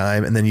back in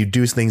time and then you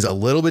do things a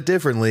little bit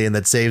differently and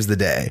that saves the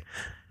day.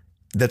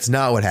 That's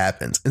not what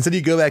happens. Instead,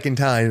 you go back in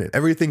time,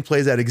 everything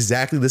plays out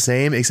exactly the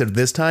same, except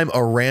this time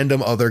a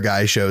random other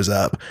guy shows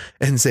up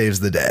and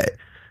saves the day.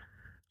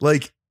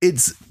 Like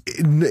it's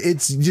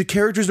the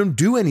characters don't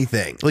do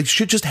anything. Like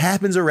shit just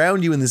happens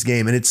around you in this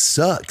game, and it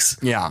sucks.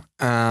 Yeah.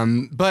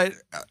 But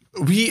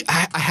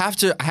I have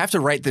to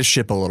right this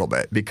ship a little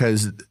bit,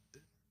 because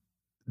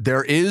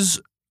there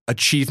is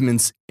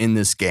achievements in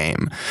this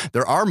game.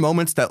 There are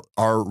moments that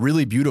are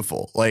really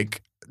beautiful.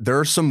 Like there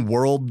are some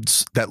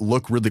worlds that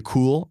look really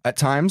cool at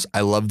times.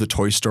 I love the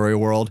Toy Story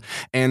world.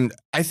 And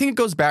I think it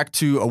goes back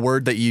to a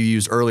word that you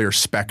used earlier,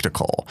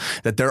 spectacle,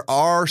 that there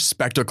are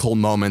spectacle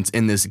moments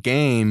in this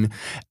game.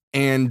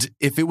 And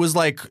if it was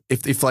like,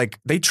 if like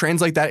they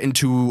translate that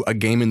into a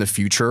game in the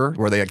future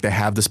where they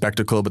have the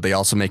spectacle, but they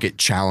also make it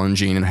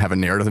challenging and have a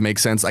narrative that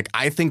makes sense, like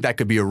I think that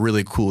could be a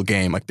really cool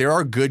game. Like there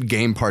are good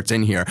game parts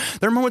in here.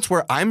 There are moments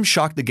where I'm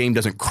shocked the game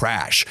doesn't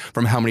crash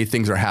from how many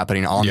things are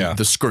happening on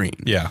the screen.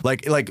 Yeah.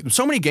 Like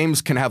so many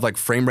games can have like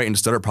frame rate and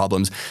stutter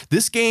problems.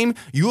 This game,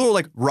 you will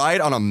like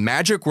ride on a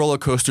magic roller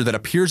coaster that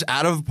appears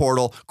out of a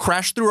portal,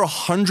 crash through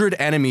 100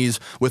 enemies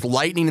with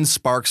lightning and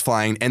sparks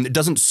flying, and it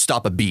doesn't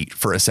stop a beat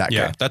for a second.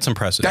 Yeah, that's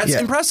impressive. That's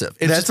impressive.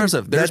 It's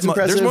impressive. There's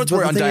moments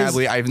where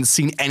undeniably I haven't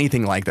seen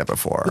anything like that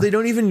before. But they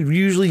don't even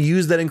usually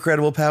use that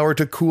incredible power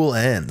to cool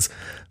ends.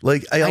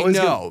 Like I always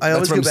go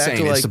back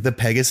to like the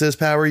Pegasus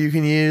power you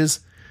can use.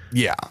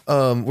 Yeah.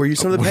 Where you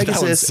summon the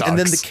Pegasus and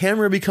then the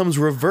camera becomes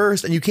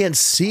reversed and you can't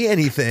see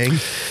anything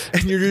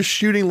and you're just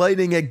shooting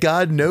lightning at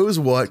God knows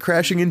what,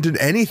 crashing into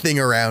anything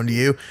around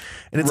you.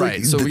 And it's right.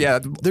 like, so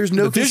there's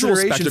no the visual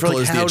consideration for spectacle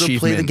like how to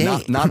play the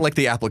game. Not like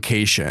the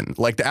application.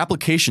 Like the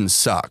application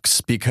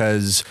sucks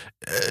because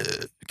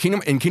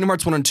Kingdom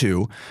Hearts 1 and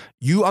 2,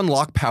 you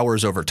unlock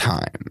powers over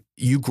time.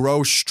 You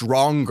grow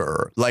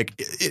stronger. Like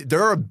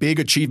there are a big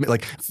achievement.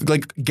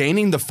 Like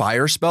gaining the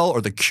fire spell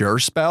or the cure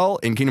spell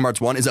in Kingdom Hearts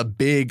 1 is a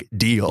big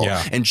deal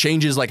and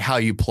changes like how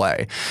you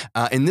play.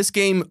 In this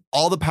game,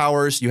 all the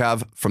powers you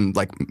have from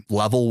like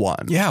level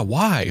 1. Yeah,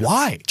 why?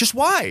 Why? Just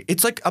why?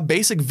 It's like a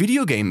basic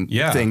video game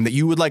thing that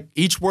you would like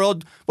each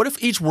world. What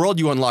if each world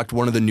you unlocked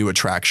one of the new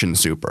attraction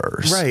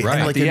supers? Right.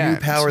 And like a new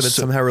power that's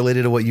somehow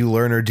related to what you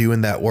learn or do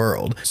in that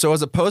world. So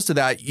as opposed to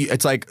that,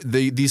 it's like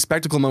these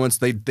spectacle moments,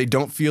 they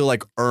don't feel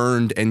like earned,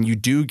 and you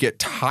do get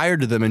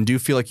tired of them and do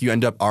feel like you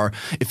end up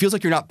it feels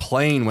like you're not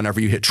playing whenever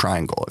you hit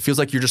triangle. It feels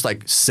like you're just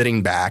like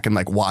sitting back and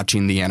like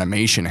watching the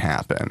animation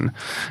happen.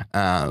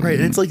 Right.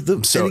 And it's like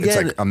it's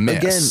like a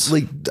miss.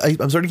 Again, like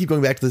I'm starting to keep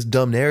going back to this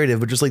dumb narrative,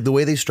 but just like the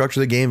way they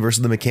structure the game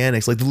versus the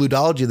mechanics, like the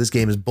ludology of this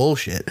game is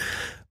bullshit.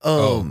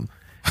 Like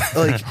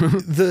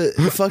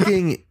the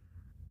fucking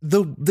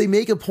they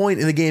make a point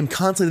in the game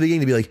constantly at the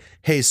beginning to be like,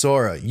 hey,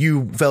 Sora,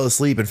 you fell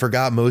asleep and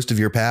forgot most of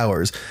your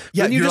powers.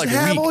 Yeah, and you just like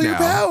have all your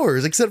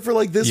powers, except for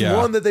like this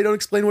one that they don't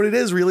explain what it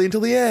is really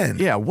until the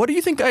end. Yeah, what do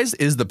you think, guys,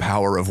 is the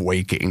power of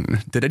waking?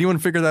 Did anyone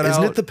figure that out?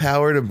 Isn't it the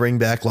power to bring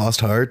back lost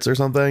hearts or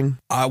something?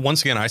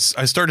 Once again, I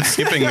started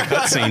skipping the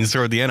cutscenes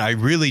toward the end. I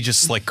really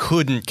just like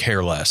couldn't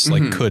care less,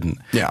 couldn't.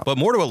 Yeah. But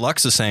more to what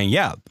Lux is saying,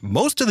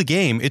 most of the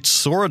game, it's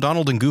Sora,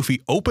 Donald, and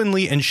Goofy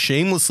openly and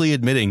shamelessly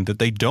admitting that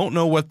they don't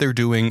know what they're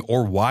doing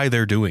or why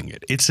they're doing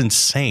it. It's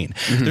insane.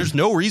 There's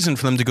no reason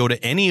for them to go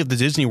to any of the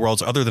Disney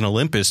worlds other than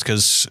Olympus,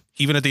 because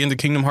even at the end of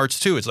Kingdom Hearts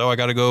 2, it's, I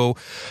got to go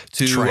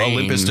to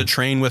Olympus to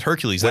train with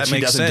Hercules. That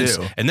makes sense.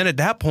 And then at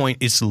that point,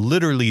 it's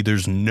literally,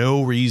 there's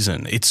no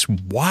reason. It's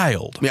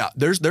wild. Yeah,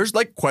 there's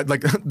like quite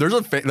like there's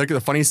a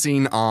funny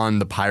scene on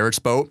the Pirates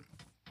boat.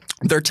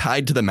 They're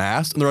tied to the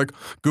mast, and they're like,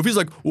 Goofy's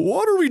like,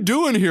 what are we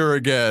doing here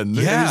again?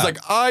 Yeah. And he's like,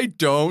 I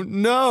don't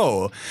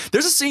know.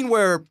 There's a scene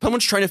where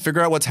someone's trying to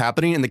figure out what's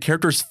happening, and the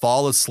characters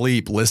fall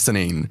asleep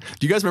listening.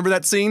 Do you guys remember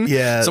that scene?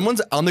 Yeah. Someone's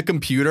on the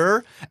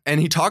computer,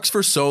 and he talks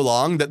for so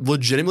long that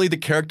legitimately the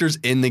characters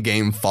in the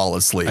game fall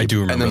asleep. I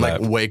do remember and then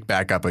that. like wake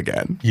back up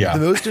again. Yeah.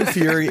 The most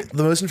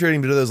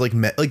infuriating bit of those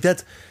like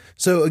that's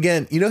so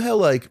again, you know how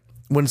like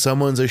when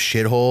someone's a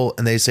shithole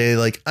and they say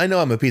like, I know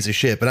I'm a piece of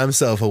shit, but I'm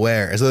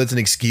self-aware, as though it's an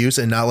excuse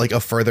and not like a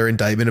further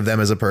indictment of them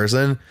as a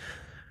person.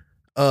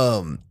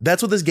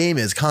 That's what this game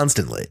is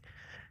constantly.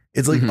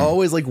 It's like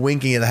always like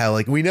winking at how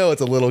like, we know it's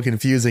a little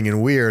confusing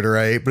and weird,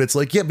 right? But it's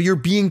like, yeah, but you're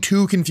being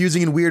too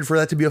confusing and weird for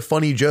that to be a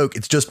funny joke.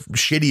 It's just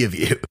shitty of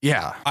you.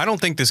 Yeah. I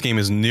don't think this game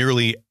is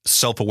nearly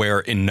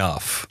self-aware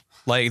enough.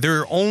 Like there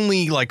are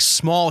only like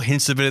small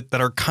hints of it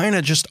that are kind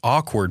of just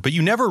awkward, but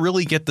you never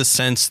really get the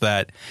sense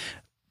that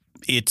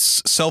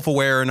it's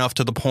self-aware enough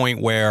to the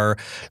point where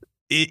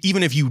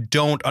even if you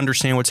don't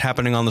understand what's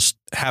happening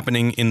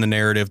in the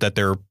narrative, that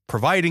they're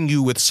providing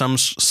you with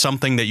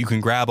something that you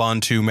can grab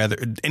onto,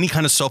 any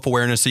kind of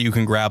self-awareness that you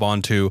can grab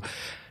onto.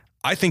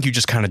 I think you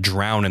just kind of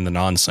drown in the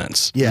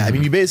nonsense. Yeah, I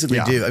mean, you basically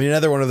do. I mean,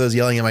 another one of those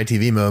yelling at my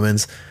TV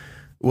moments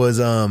was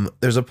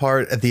there's a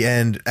part at the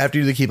end after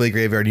you do the Keyblade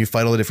Graveyard and you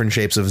fight all the different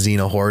shapes of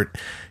Xenohort.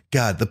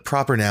 God, the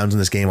proper nouns in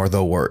this game are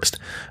the worst.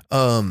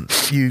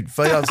 You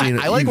fight off Xenohort.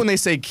 I like when they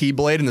say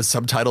Keyblade and the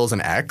subtitle is an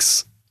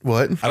X.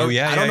 What? I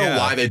don't know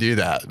why they do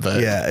that,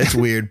 but yeah, it's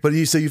weird. But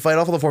you fight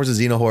off all the forms of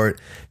Xenohort,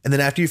 and then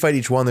after you fight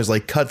each one, there's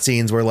like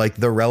cutscenes where like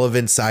the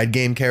relevant side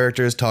game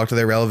characters talk to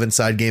their relevant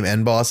side game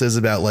end bosses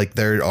about like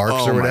their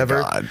arcs or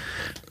whatever. My God.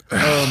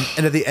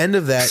 And at the end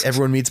of that,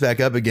 everyone meets back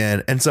up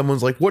again, and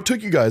someone's like, "What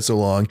took you guys so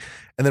long?"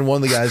 And then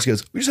one of the guys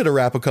goes, "We just had to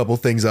wrap a couple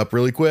things up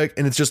really quick."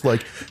 And it's just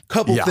like,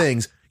 couple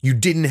things you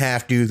didn't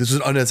have to. This was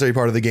an unnecessary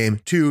part of the game.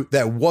 2,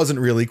 that wasn't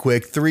really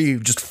quick. 3,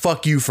 just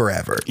fuck you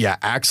forever. Yeah,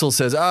 Axel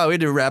says, "Oh, we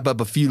had to wrap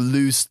up a few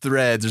loose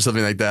threads or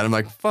something like that." I'm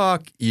like,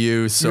 "Fuck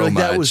you so Like,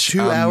 much." that was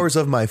 2 hours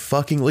of my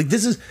fucking, like,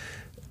 this is,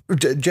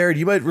 Jared,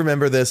 you might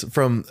remember this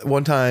from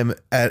one time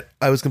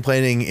I was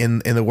complaining in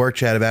the work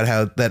chat about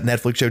how that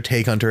Netflix show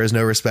Take Hunter has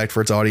no respect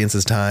for its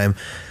audience's time.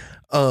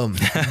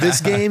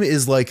 This game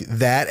is like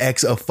that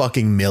X a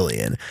fucking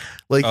million.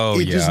 Like,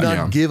 it does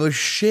not give a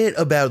shit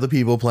about the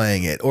people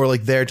playing it or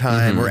like their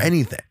time or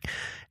anything.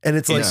 And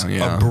it's like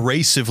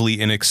abrasively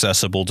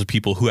inaccessible to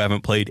people who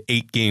haven't played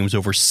 8 games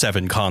over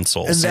 7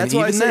 consoles. And that's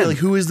why I say, like,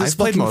 who is this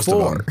fucking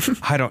for?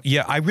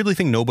 I really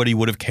think nobody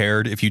would have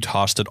cared if you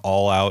tossed it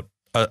all out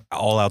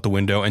the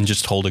window and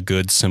just told a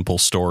good, simple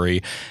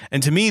story.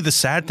 And to me, the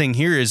sad thing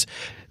here is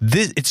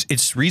this: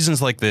 it's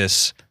reasons like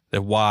this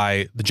that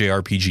why the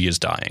JRPG is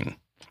dying.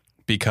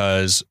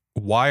 Because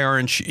why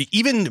aren't you,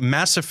 even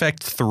Mass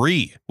Effect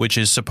 3, which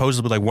is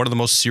supposedly like one of the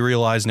most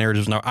serialized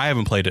narratives. Now, I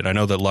haven't played it. I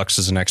know that Lux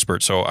is an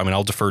expert, so I mean,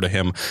 I'll defer to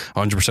him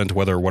 100% to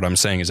whether what I'm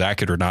saying is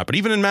accurate or not. But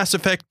even in Mass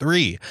Effect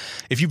 3,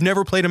 if you've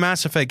never played a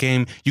Mass Effect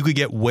game, you could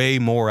get way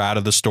more out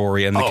of the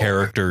story and the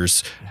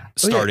characters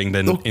starting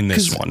than in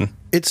this one.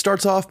 It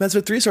starts off, Mass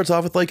Effect 3 starts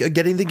off with like a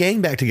getting the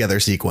gang back together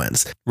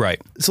sequence. Right.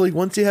 So like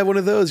once you have one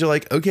of those, you're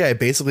like, okay, I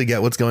basically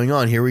get what's going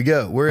on. Here we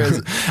go.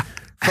 Whereas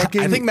I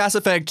think Mass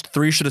Effect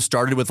 3 should have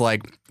started with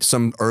like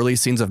some early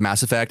scenes of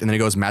Mass Effect, and then it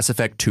goes Mass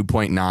Effect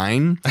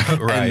 2.9,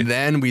 right, and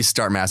then we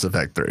start Mass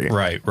Effect 3.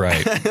 Right.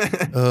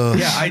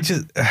 I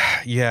just,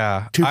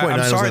 2.9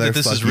 I'm sorry that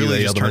this is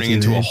really just turning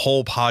into a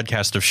whole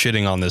podcast of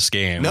shitting on this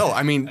game. No,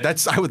 I mean,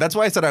 that's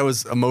why I said I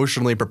was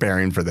emotionally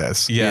preparing for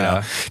this.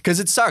 Yeah. Because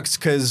it sucks,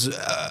 because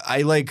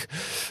I like,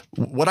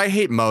 what I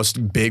hate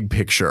most, big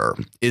picture,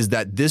 is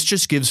that this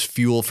just gives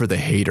fuel for the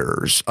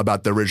haters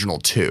about the original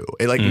 2.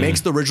 It like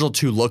makes the original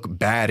 2 look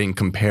bad in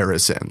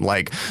comparison.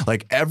 Like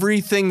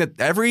every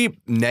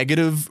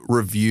negative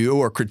review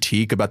or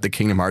critique about the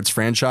Kingdom Hearts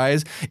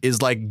franchise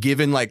is like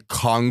given like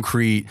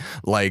concrete,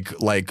 like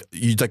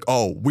you like,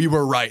 oh, we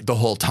were right the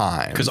whole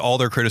time. Because all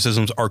their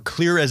criticisms are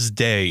clear as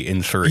day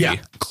in 3. Yeah,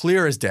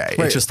 clear as day.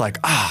 Right. It's just like,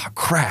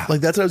 crap.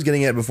 Like that's what I was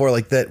getting at before.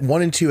 Like that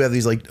 1 and 2 have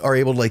these like are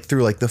able to like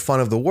through like the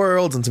fun of the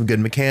worlds and some good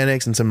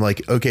mechanics and some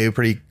like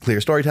pretty clear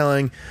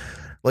storytelling,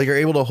 like are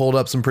able to hold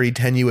up some pretty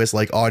tenuous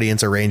like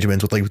audience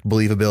arrangements with like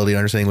believability and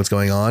understanding what's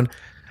going on.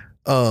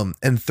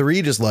 And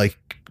 3 just like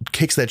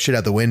kicks that shit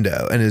out the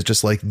window and is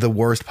just like the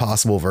worst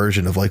possible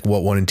version of like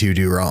what 1 and 2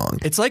 do wrong.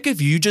 It's like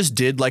if you just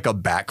did like a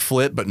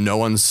backflip but no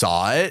one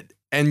saw it,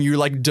 and you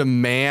like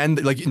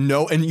demand like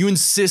no, and you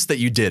insist that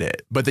you did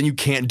it, but then you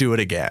can't do it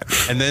again,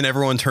 and then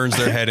everyone turns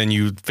their head and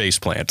you face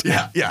plant.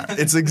 Yeah,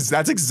 that's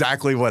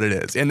exactly what it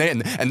is, and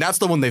that's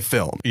the one they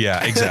film.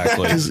 Yeah,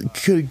 exactly.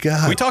 Good God.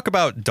 Can we talk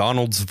about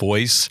Donald's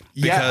voice,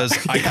 because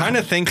I kind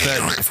of think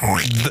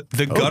that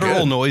the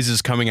guttural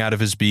noises coming out of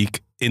his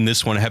beak in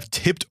this one have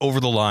tipped over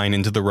the line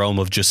into the realm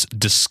of just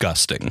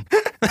disgusting.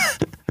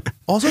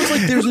 Also, it's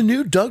like there's a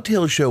new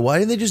DuckTales show. Why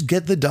didn't they just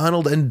get the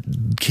Donald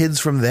and kids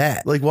from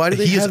that? Like, why do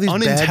they have these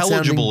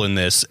unintelligible in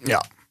this? Yeah.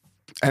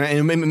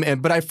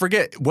 And but I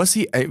forget, was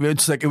he?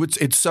 It's like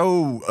it's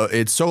so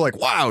like,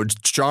 wow, it's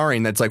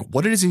jarring. That's like,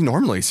 what does he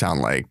normally sound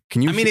like?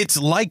 Can you? I mean, it's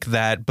like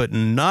that, but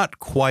not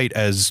quite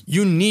as.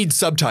 You need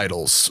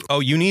subtitles. Oh,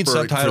 you need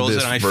subtitles,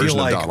 and I feel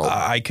like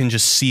I can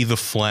just see the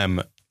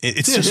phlegm.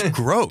 It's just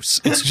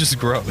gross. It's just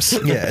gross.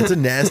 Yeah, it's a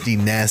nasty,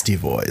 nasty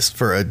voice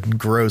for a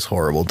gross,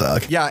 horrible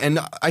duck. Yeah, and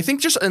I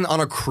think just on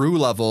a crew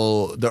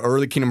level, the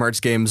early Kingdom Hearts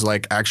games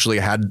like actually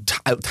had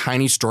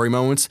tiny story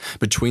moments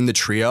between the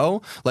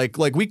trio. Like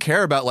we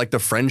care about like the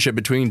friendship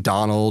between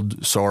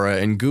Donald, Sora,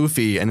 and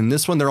Goofy, and in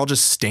this one they're all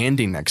just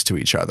standing next to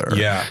each other.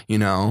 Yeah, you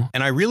know.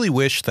 And I really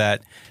wish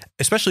that,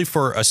 especially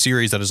for a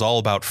series that is all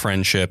about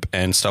friendship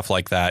and stuff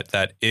like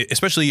that,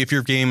 especially if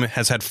your game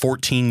has had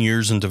 14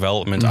 years in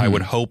development, I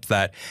would hope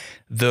that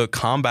the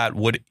combat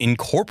would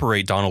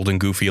incorporate Donald and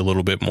Goofy a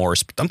little bit more.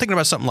 I'm thinking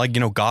about something like,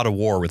 God of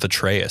War with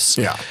Atreus.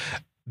 Yeah.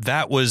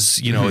 That was,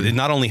 it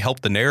not only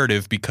helped the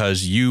narrative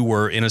because you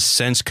were in a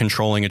sense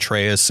controlling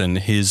Atreus and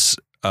his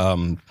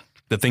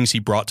the things he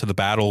brought to the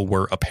battle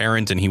were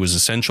apparent and he was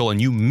essential, and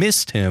you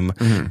missed him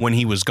when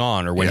he was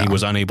gone or when he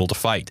was unable to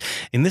fight.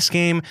 In this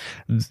game,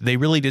 they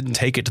really didn't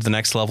take it to the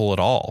next level at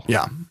all.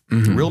 Yeah.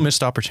 Real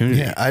missed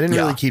opportunity. Yeah, I didn't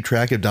really keep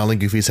track of Donald and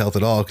Goofy's health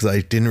at all because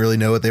I didn't really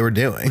know what they were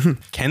doing.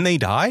 Can they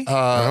die?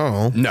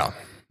 No.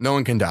 No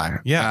one can die.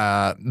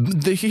 Yeah.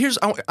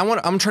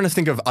 I'm trying to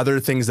think of other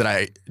things that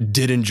I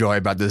did enjoy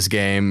about this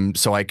game,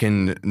 so I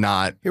can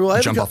not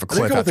jump off a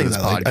cliff after this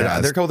podcast. There are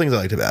a couple things I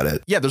liked about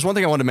it. Yeah, there's one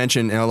thing I want to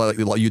mention, and I'll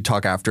let you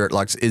talk after it,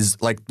 Lux. Is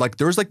like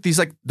there's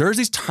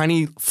these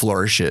tiny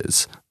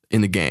flourishes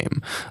in the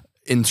game.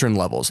 intern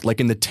levels, like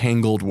in the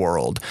Tangled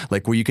world,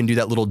 like where you can do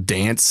that little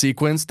dance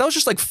sequence. That was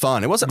just like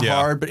fun. It wasn't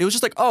hard, but it was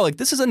just like, oh, like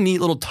this is a neat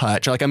little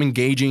touch. Like I'm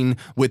engaging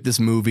with this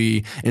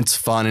movie and it's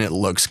fun and it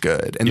looks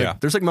good. And like,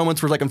 there's like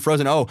moments where like I'm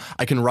frozen. Oh,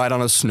 I can ride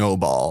on a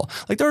snowball.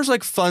 Like there was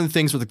like fun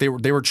things where like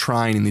they were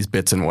trying in these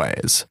bits and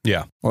ways.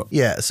 Yeah.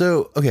 Yeah.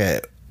 So,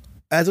 okay.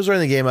 As I was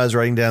writing the game, I was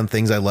writing down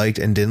things I liked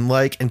and didn't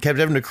like and kept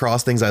having to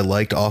cross things I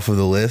liked off of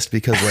the list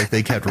because like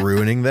they kept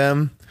ruining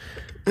them.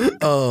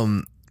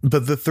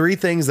 But the three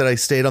things that I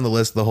stayed on the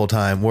list the whole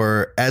time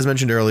were, as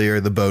mentioned earlier,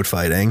 the boat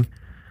fighting.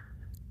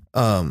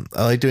 I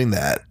like doing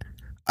that.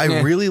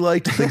 I really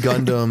liked the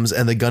Gundams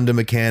and the Gundam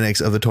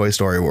mechanics of the Toy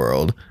Story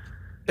world.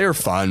 They were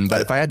fun,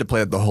 but if I had to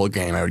play the whole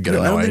game, I would get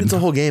annoyed. I don't think it's a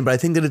whole game, but I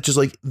think that it's just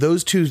like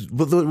those two.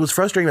 What was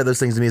frustrating about those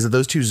things to me is that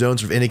those two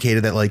zones sort of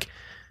indicated that like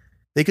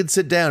they could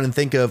sit down and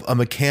think of a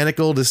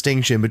mechanical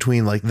distinction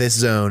between like this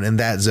zone and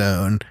that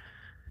zone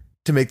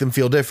to make them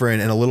feel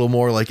different and a little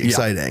more like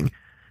exciting.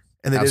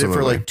 And they did it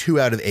for like 2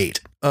 out of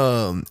 8.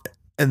 And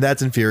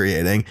that's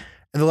infuriating.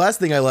 And the last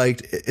thing I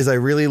liked is I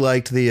really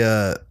liked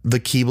the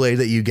Keyblade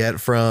that you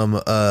get from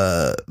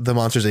the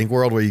Monsters Inc.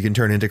 world where you can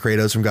turn into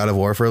Kratos from God of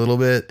War for a little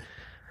bit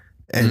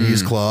and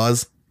use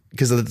claws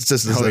because it's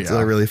just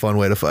a really fun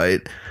way to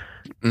fight.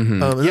 Mm-hmm.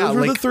 Those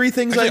were the three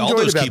things I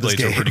enjoyed about this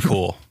game. Are pretty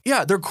cool.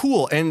 Yeah, they're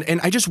cool,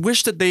 and I just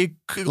wish that they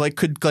could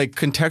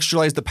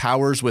contextualize the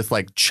powers with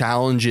like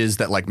challenges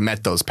that like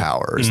met those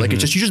powers. Like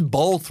it's just you just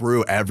bowl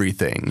through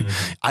everything.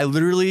 I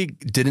literally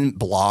didn't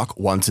block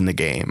once in the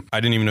game. I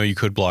didn't even know you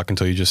could block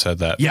until you just said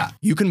that. Yeah,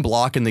 you can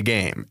block in the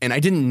game, and I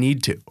didn't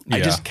need to.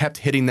 I just kept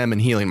hitting them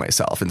and healing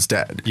myself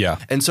instead. Yeah,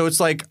 and so it's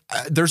like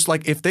there's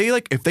like if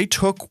they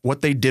took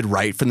what they did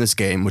right from this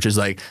game, which is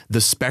like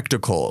the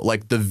spectacle,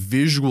 like the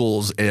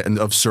visuals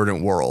of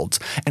certain worlds,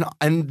 and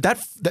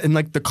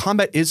like the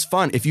combat is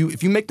fun. If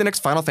you make the next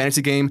Final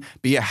Fantasy game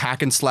be a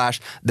hack and slash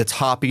that's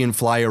hoppy and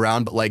fly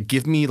around, but like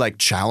give me like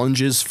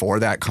challenges for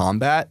that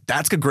combat,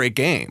 that's a great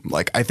game.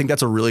 Like I think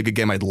that's a really good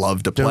game I'd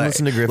love to play. Don't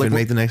listen to Griffin. Like,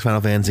 make the next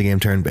Final Fantasy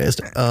game turn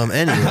based.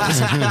 Anyways,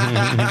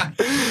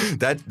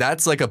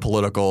 that's like a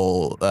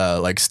political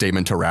like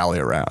statement to rally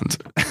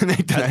around.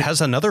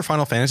 Has another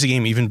Final Fantasy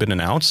game even been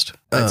announced?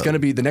 It's going to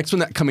be the next one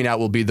that coming out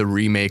will be the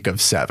remake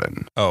of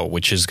 7. Oh,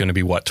 which is going to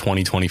be what,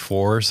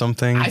 2024 or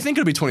something? I think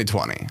it'll be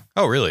 2020.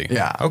 Oh, really?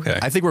 Yeah. Okay.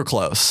 I think we're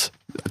close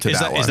to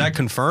that one. Is that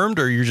confirmed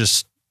or you're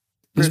just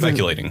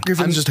speculating?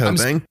 Griffin's just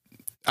hoping.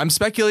 I'm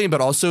speculating,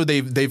 but also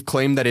they've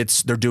claimed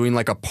that they're doing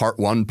like a part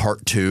 1,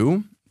 part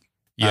 2.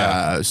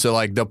 Yeah. So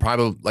like they'll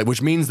probably like,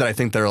 which means that I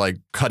think they're like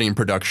cutting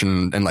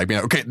production and like,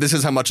 okay, this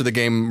is how much of the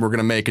game we're going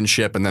to make and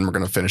ship. And then we're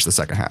going to finish the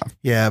second half.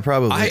 Yeah,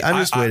 probably. I'm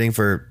just waiting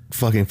for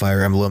fucking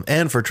Fire Emblem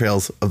and for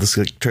Trails in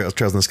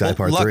the Sky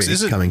Part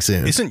 3 coming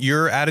soon. Isn't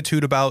your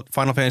attitude about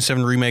Final Fantasy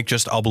VII Remake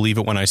just I'll believe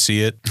it when I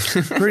see it?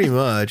 Pretty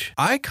much.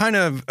 I kind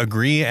of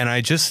agree. And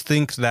I just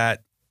think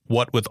that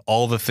what with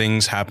all the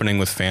things happening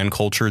with fan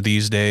culture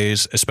these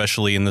days,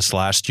 especially in this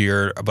last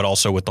year, but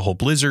also with the whole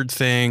Blizzard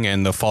thing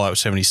and the Fallout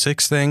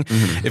 76 thing,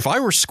 if I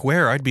were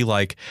Square, I'd be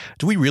like,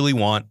 do we really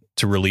want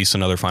to release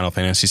another Final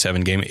Fantasy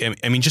VII game?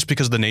 I mean, just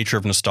because of the nature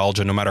of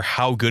nostalgia, no matter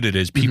how good it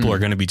is, people are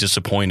going to be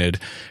disappointed.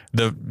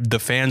 The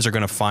fans are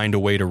going to find a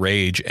way to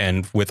rage.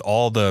 And with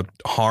all the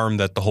harm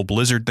that the whole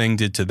Blizzard thing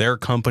did to their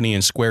company,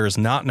 and Square is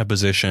not in a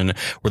position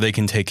where they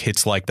can take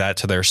hits like that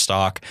to their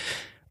stock.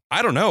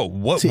 I don't know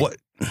what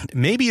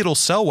maybe it'll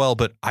sell well,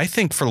 but I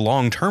think for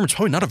long term, it's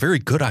probably not a very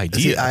good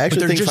idea. See, I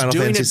actually think Final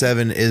Fantasy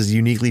VII is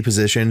uniquely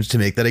positioned to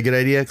make that a good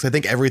idea because I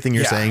think everything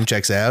you're saying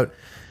checks out.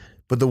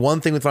 But the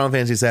one thing with Final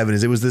Fantasy VII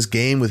is it was this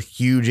game with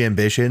huge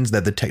ambitions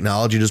that the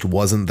technology just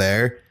wasn't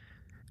there.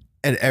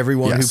 And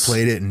everyone who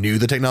played it knew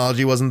the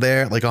technology wasn't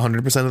there like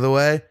 100% of the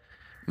way.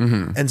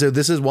 And so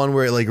this is one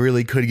where it like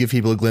really could give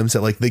people a glimpse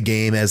at like the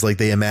game as like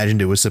they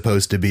imagined it was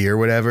supposed to be or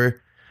whatever.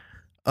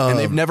 And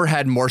they've never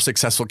had more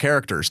successful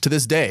characters to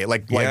this day.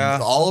 Like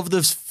all of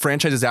the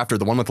franchises after,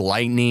 the one with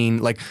Lightning,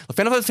 like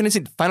Final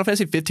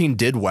Fantasy 15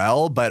 did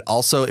well, but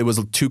also it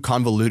was too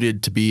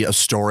convoluted to be a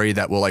story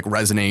that will like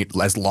resonate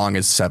as long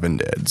as 7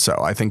 did. So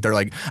I think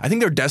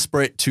they're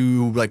desperate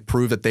to like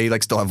prove that they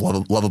like still have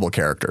lovable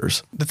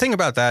characters. The thing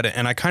about that,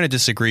 and I kind of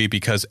disagree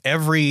because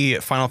every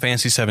Final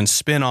Fantasy VII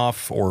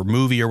spin-off or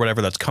movie or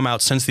whatever that's come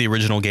out since the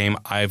original game,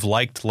 I've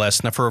liked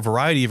less, for a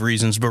variety of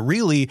reasons, but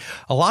really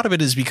a lot of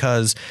it is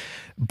because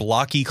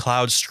blocky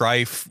Cloud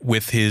Strife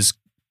with his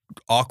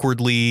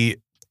awkwardly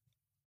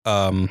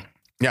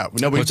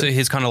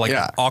his kind of like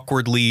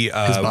awkwardly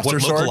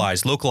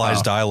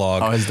localized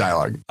dialogue. Oh, his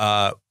dialogue.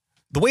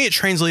 The way it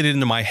translated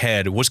into my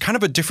head was kind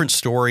of a different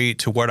story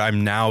to what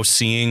I'm now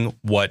seeing,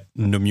 what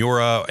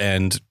Nomura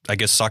and I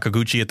guess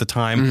Sakaguchi at the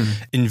time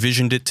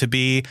envisioned it to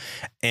be.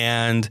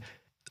 And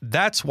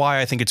that's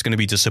why I think it's going to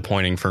be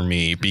disappointing for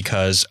me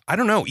because I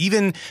don't know,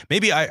 even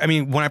maybe I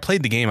mean, when I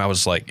played the game, I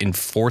was like in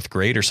 4th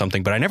grade or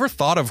something, but I never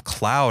thought of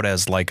Cloud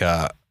as like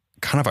a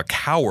kind of a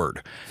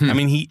coward. I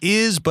mean, he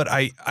is, but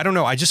I don't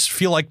know. I just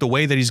feel like the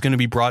way that he's going to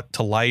be brought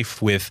to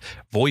life with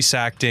voice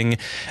acting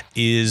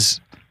is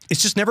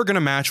it's just never going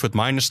to match with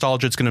my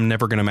nostalgia. It's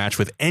never going to match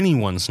with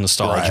anyone's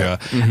nostalgia.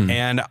 Right.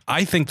 And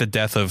I think the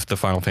death of the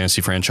Final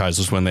Fantasy franchise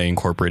was when they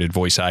incorporated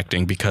voice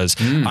acting, because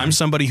I'm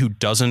somebody who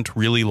doesn't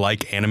really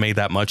like anime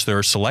that much. There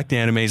are select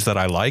animes that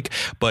I like,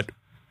 but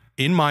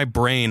in my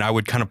brain, I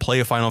would kind of play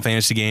a Final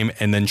Fantasy game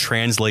and then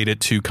translate it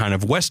to kind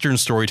of Western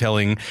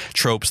storytelling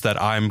tropes that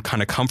I'm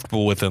kind of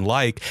comfortable with and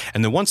like.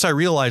 And then once I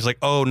realized, like,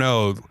 oh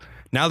no,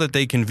 now that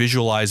they can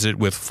visualize it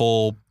with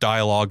full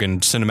dialogue and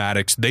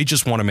cinematics, they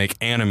just want to make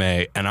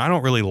anime, and I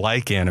don't really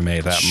like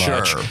anime that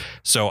much.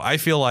 So I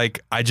feel like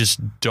I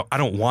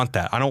don't want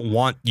that. I don't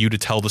want you to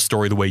tell the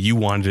story the way you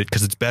wanted it,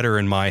 because it's better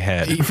in my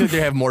head. You think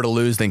they have more to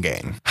lose than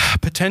gain?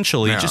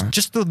 Potentially. Yeah.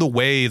 Just the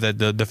way that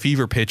the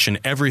fever pitch and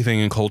everything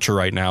in culture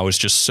right now is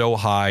just so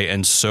high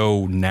and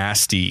so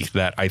nasty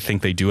that I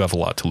think they do have a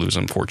lot to lose,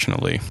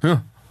 unfortunately. Yeah.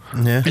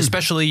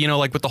 Especially, you know,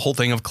 like with the whole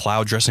thing of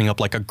Cloud dressing up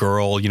like a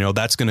girl, you know,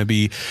 that's going to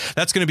be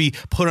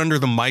put under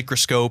the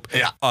microscope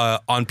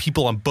on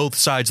people on both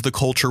sides of the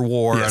culture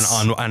war, and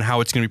on how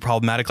it's going to be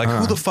problematic. Like,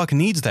 who the fuck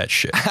needs that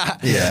shit?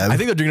 Yeah. I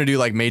think they're going to do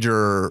like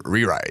major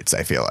rewrites,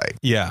 I feel like.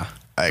 Yeah.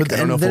 Like, I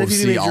don't know if we'll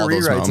see all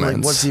those moments. Like,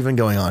 what's even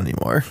going on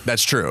anymore?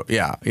 That's true.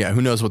 Yeah.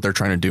 Who knows what they're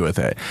trying to do with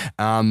it?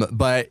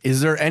 But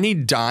is there any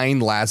dying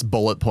last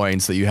bullet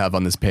points that you have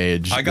on this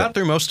page? I got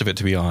through most of it,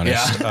 to be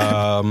honest.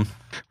 Yeah.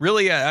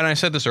 Really, and I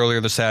said this earlier,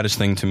 the saddest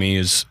thing to me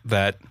is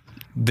that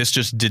this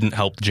just didn't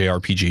help the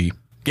JRPG.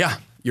 Yeah,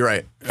 you're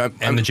right.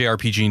 And the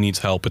JRPG needs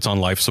help. It's on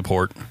life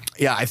support.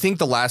 Yeah, I think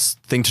the last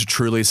thing to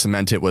truly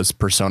cement it was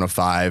Persona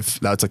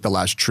 5. That's like the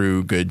last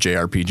true good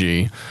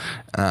JRPG.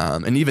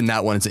 And even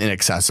that one is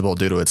inaccessible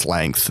due to its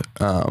length.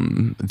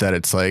 That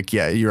it's like,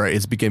 yeah, you're right.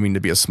 It's beginning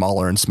to be a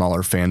smaller and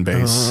smaller fan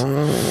base.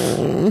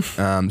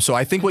 So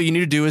I think what you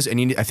need to do is,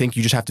 I think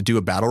you just have to do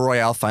a Battle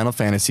Royale Final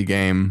Fantasy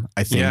game.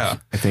 I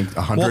think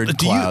 100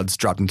 clouds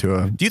dropped into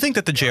a... Do you think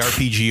that the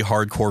JRPG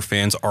hardcore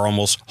fans are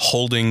almost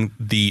holding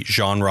the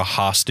genre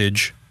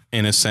hostage,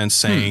 in a sense,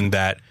 saying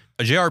that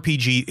a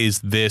JRPG is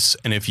this,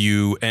 and if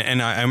you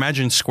and I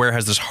imagine Square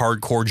has this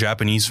hardcore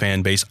Japanese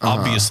fan base,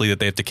 obviously, that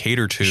they have to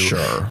cater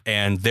to,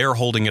 and they're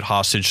holding it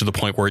hostage to the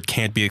point where it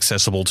can't be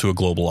accessible to a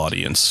global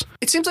audience.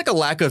 It seems like a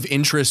lack of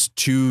interest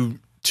to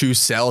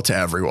sell to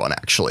everyone.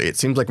 Actually, it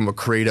seems like a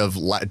creative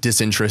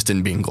disinterest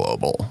in being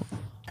global.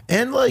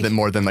 And like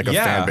more than like a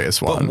fan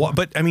base one.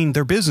 But I mean,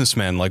 they're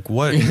businessmen. Like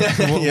what?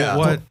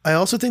 What? I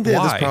also think they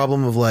have this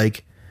problem of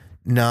like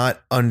not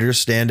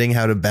understanding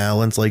how to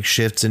balance like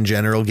shifts in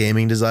general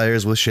gaming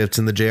desires with shifts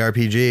in the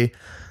JRPG.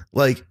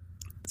 Like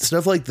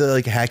stuff like the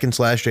like hack and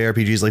slash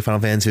JRPGs like Final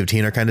Fantasy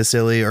 15 are kind of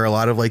silly, or a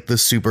lot of like the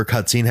super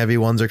cutscene heavy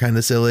ones are kind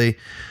of silly.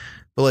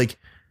 But like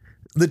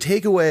the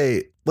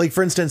takeaway, like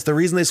for instance, the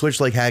reason they switched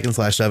like hack and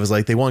slash stuff is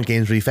like they want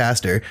games to be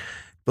faster.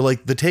 But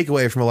like the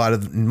takeaway from a lot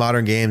of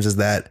modern games is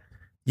that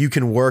you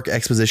can work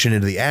exposition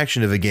into the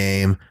action of a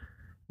game.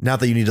 Not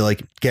that you need to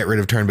like get rid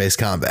of turn-based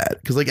combat,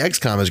 because like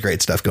XCOM has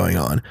great stuff going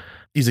on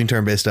using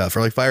turn-based stuff, or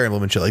like Fire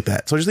Emblem and shit like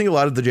that. So I just think a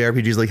lot of the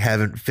JRPGs like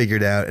haven't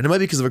figured out, and it might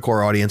be because of a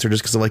core audience or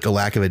just because of like a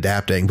lack of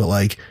adapting, but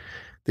like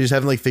they just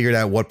haven't like figured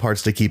out what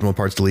parts to keep and what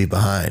parts to leave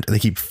behind, and they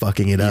keep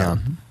fucking it up.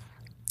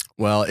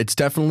 Well, it's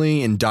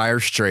definitely in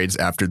dire straits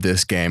after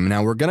this game.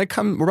 Now we're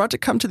about to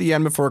come to the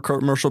end before a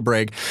commercial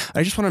break.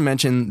 I just want to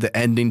mention the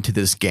ending to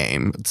this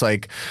game. It's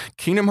like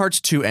Kingdom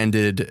Hearts 2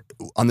 ended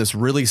on this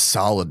really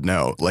solid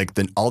note. Like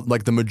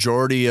the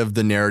majority of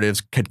the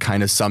narratives had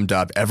kind of summed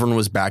up. Everyone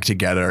was back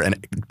together and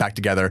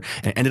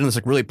ended on this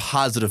like really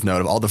positive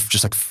note of all the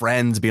just like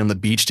friends being on the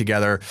beach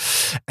together.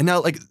 And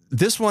now like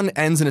this one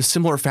ends in a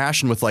similar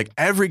fashion with like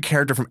every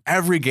character from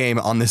every game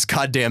on this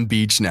goddamn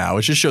beach now.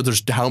 It just shows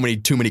there's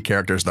too many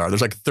characters there are.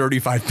 There's like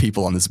 35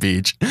 people on this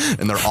beach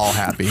and they're all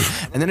happy.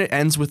 And then it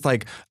ends with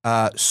like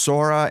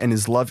Sora and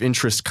his love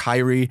interest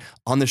Kairi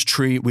on this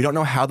tree. We don't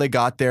know how they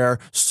got there.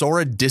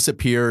 Sora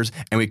disappears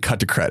and we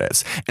cut to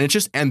credits. And it's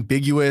just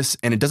ambiguous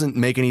and it doesn't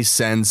make any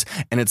sense.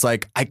 And it's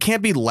like, I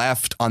can't be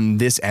left on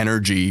this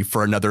energy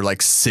for another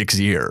like 6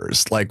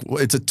 years. Like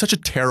it's such a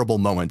terrible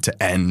moment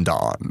to end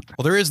on.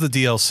 Well, there is the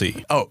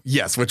DLC. Oh,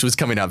 yes, which was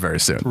coming out very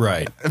soon.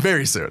 Right.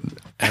 Very soon.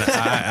 And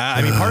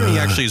I mean, part of me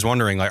actually is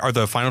wondering, like, are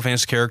the Final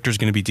Fantasy characters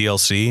going to be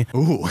DLC?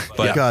 Ooh.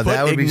 But yeah, God,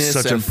 that would be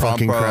such a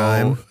fucking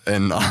crime.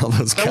 And all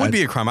those That would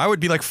be a crime. I would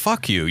be like,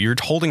 fuck you. You're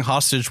holding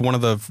hostage one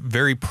of the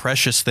very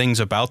precious things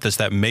about this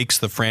that makes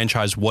the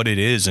franchise what it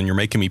is, and you're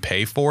making me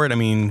pay for it? I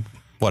mean,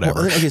 whatever.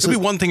 Well, okay, so it'd be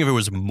one thing if it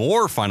was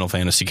more Final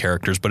Fantasy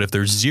characters, but if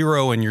there's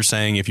zero and you're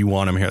saying if you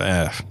want them here,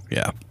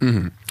 yeah.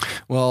 Mm-hmm.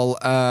 Well,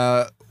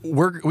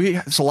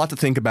 it's a lot to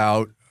think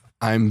about.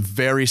 I'm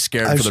very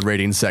scared for the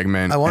rating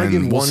segment. I want to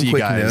give one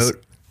quick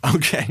note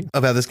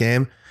about this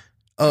game.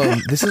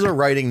 This is a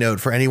writing note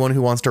for anyone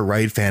who wants to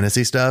write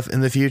fantasy stuff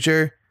in the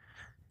future.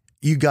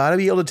 You got to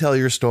be able to tell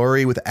your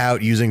story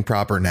without using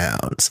proper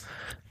nouns.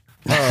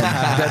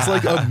 That's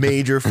like a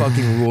major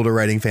fucking rule to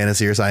writing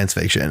fantasy or science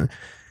fiction,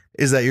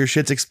 is that your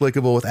shit's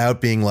explicable without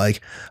being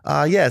like,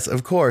 yes,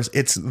 of course,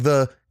 it's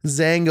the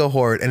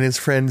Zangahort and his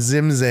friend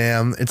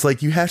Zimzam. It's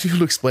like you have to be able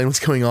to explain what's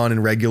going on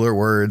in regular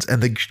words,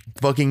 and the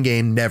fucking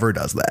game never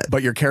does that.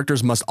 But your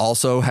characters must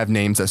also have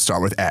names that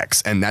start with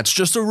X, and that's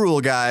just a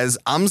rule, guys.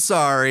 I'm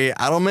sorry.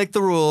 I don't make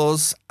the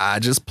rules. I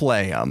just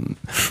play them.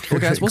 Well,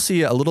 guys, we'll see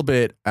you a little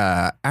bit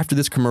after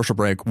this commercial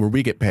break where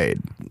we get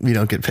paid. We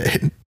don't get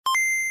paid.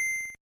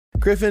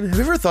 Griffin, have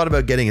you ever thought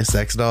about getting a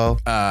sex doll?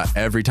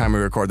 Every time we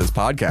record this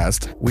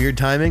podcast. Weird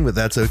timing, but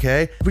that's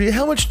okay. But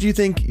how much do you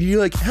think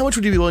how much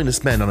would you be willing to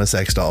spend on a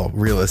sex doll,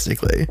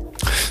 realistically?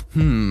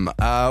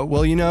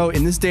 Well,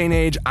 in this day and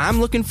age, I'm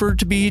looking for it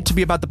to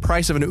be about the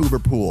price of an Uber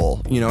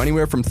pool.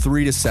 Anywhere from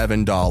 $3 to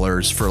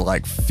 $7 for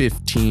like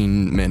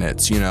 15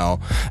 minutes,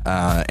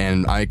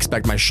 and I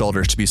expect my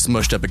shoulders to be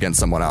smushed up against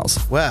someone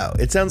else. Wow,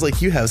 it sounds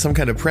like you have some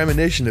kind of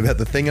premonition about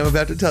the thing I'm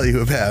about to tell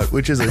you about,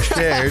 which is a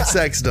shared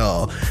sex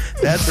doll.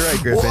 That's right,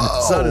 Griffin.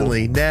 Whoa.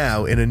 Suddenly,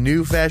 now, in a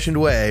new fashioned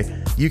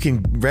way, you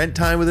can rent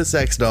time with a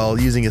sex doll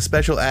using a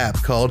special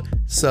app called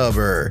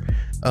Subber.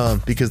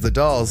 Because the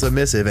doll is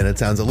submissive and it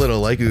sounds a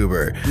little like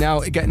Uber. Now,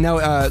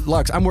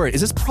 Lux, I'm worried.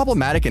 Is this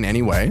problematic in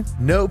any way?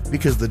 Nope,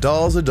 because the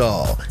doll's a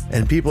doll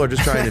and people are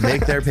just trying to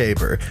make their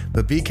paper.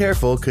 But be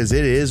careful, because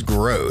it is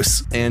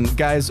gross. And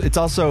guys, it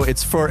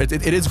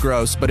is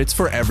gross, but it's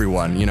for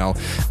everyone.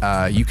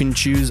 You can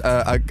choose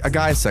a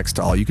guy's sex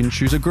doll. You can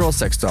choose a girl's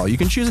sex doll. You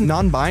can choose a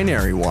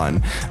non-binary one.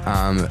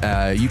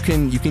 You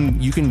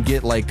can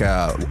get like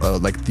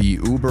the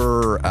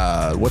Uber.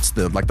 What's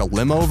the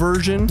limo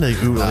version?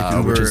 Like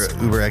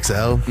Uber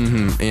XL.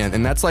 Mm-hmm.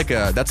 And that's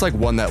like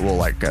one that will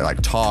like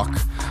talk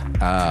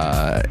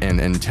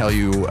and tell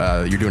you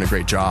you're doing a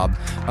great job.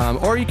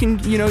 Or you can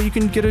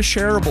get a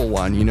shareable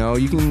one.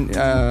 You can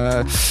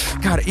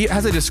God,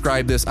 as I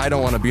describe this, I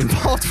don't want to be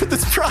involved with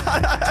this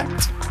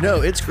product.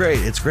 No, it's great.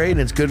 It's great and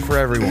it's good for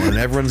everyone. And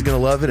everyone's gonna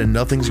love it and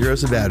nothing's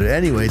gross about it.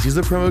 Anyways, use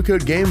the promo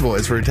code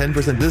GameBoys for a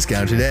 10%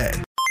 discount today.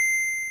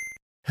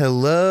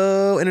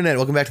 Hello, Internet.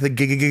 Welcome back to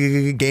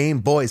the Game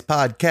Boys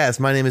podcast.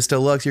 My name is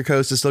still Lux. Your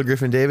host is still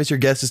Griffin Davis. Your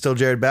guest is still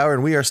Jared Bauer.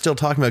 And we are still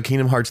talking about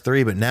Kingdom Hearts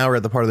 3. But now we're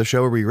at the part of the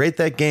show where we rate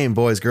that game,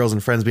 boys, girls,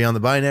 and friends beyond the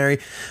binary.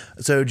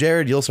 So,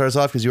 Jared, you'll start us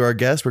off because you are our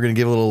guest. We're going to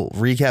give a little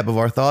recap of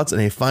our thoughts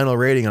and a final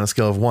rating on a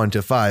scale of 1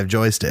 to 5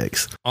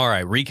 joysticks. All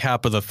right,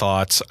 recap of the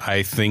thoughts.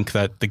 I think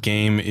that the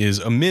game is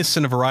a miss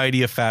in a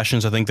variety of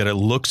fashions. I think that it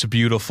looks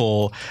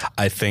beautiful.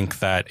 I think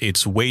that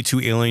it's way too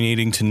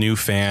alienating to new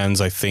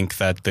fans. I think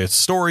that the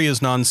story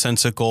is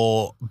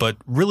nonsensical, but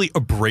really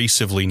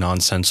abrasively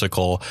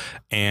nonsensical.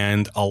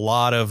 And a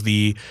lot of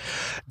the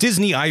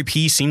Disney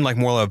IP seemed like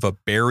more of a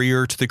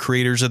barrier to the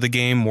creators of the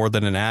game more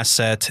than an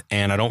asset.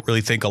 And I don't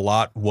really think a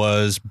lot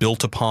was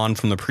built upon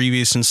from the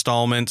previous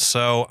installment.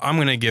 So I'm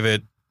going to give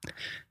it,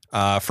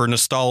 for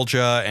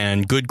nostalgia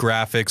and good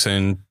graphics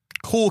and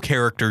cool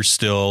characters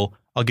still,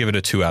 I'll give it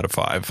a 2 out of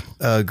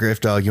 5. Griff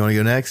Dog, you want to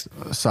go next?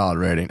 Solid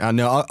rating.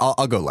 No,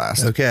 I'll go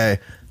last. Okay.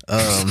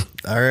 All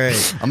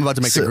right. I'm about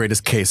to make the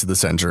greatest case of the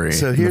century.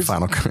 So here's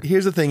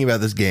the thing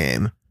about this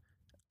game.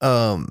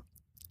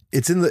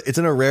 It's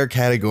in a rare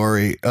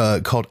category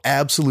called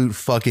absolute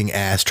fucking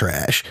ass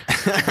trash.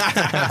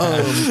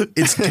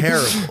 It's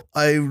terrible.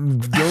 I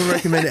don't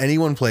recommend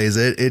anyone plays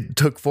it. It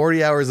took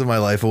 40 hours of my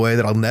life away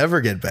that I'll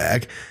never get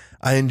back.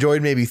 I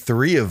enjoyed maybe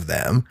 3 of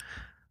them.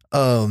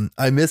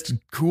 I missed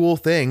cool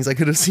things. I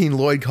could have seen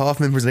Lloyd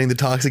Kaufman presenting the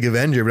Toxic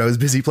Avenger, but I was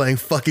busy playing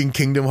fucking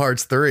Kingdom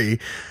Hearts 3.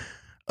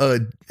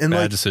 Bad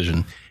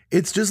decision.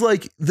 It's just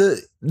like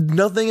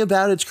nothing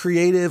about it's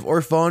creative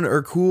or fun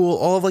or cool.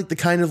 All of like the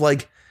kind of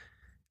like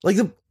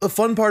the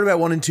fun part about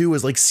 1 and 2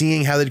 was like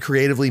seeing how they'd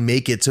creatively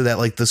make it so that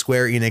like the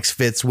Square Enix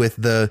fits with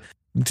the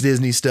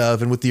Disney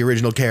stuff and with the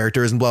original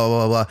characters and blah,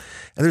 blah, blah, blah.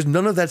 And there's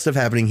none of that stuff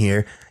happening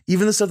here.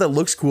 Even the stuff that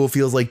looks cool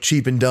feels like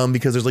cheap and dumb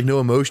because there's like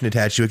no emotion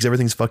attached to it because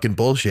everything's fucking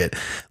bullshit.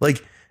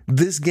 Like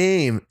this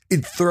game,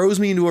 it throws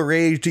me into a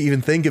rage to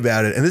even think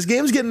about it. And this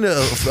game's getting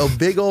a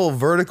big old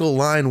vertical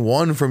line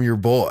 1 from your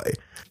boy.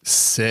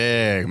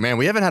 Sick. Man,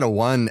 we haven't had a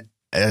 1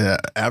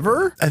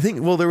 ever? I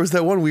think, well, there was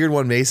that one weird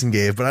one Mason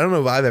gave, but I don't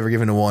know if I've ever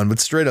given a 1. But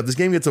straight up, this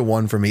game gets a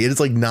 1 for me. It is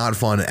like not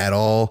fun at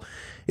all.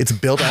 It's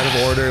built out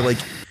of order. Like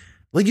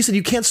you said,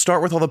 you can't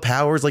start with all the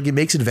powers. Like it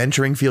makes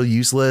adventuring feel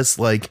useless.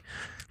 Like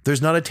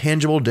there's not a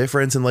tangible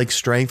difference in like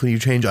strength when you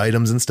change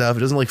items and stuff. It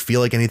doesn't like feel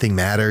like anything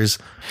matters.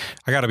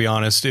 I got to be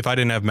honest. If I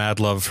didn't have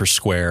mad love for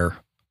Square,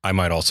 I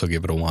might also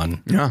give it a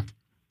 1. Yeah.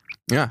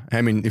 Yeah,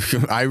 I mean,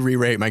 I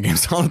re-rate my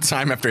games all the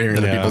time after hearing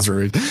other people's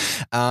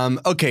reviews.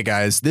 Okay,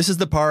 guys, this is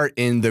the part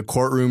in the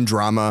courtroom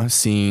drama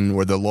scene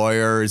where the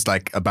lawyer is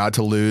like about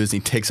to lose.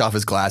 And he takes off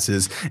his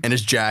glasses and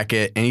his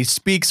jacket, and he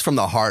speaks from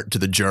the heart to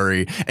the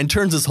jury and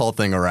turns this whole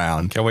thing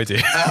around. Can't wait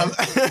to.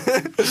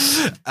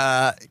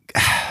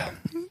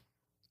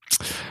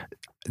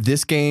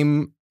 This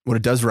game, what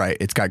it does right,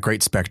 it's got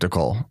great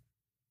spectacle.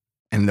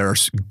 And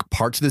there's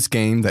parts of this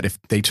game that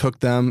if they took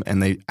them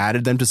and they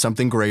added them to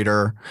something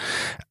greater,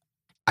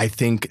 I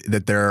think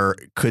that there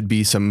could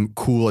be some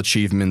cool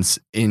achievements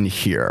in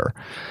here.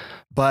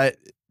 But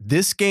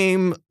this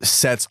game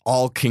sets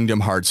all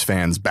Kingdom Hearts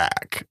fans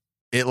back.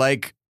 It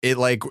like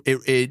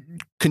it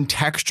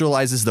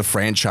contextualizes the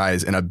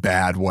franchise in a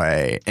bad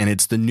way, and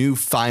it's the new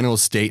final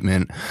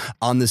statement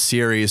on the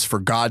series for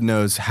God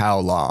knows how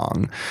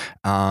long,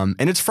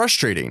 and it's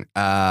frustrating.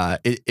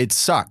 It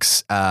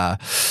sucks.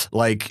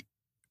 Like,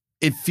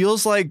 it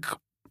feels like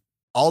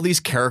all these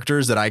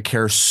characters that I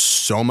care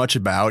so much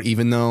about,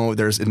 even though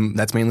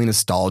that's mainly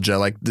nostalgia.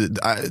 Like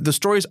the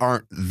stories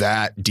aren't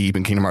that deep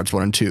in Kingdom Hearts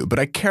 1 and 2, but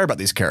I care about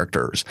these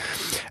characters.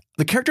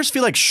 The characters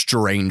feel like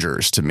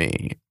strangers to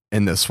me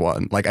in this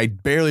one. Like, I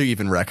barely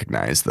even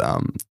recognize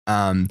them.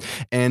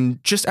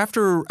 And just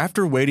after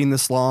waiting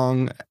this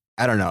long,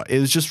 I don't know.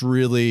 It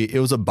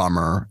was a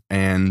bummer.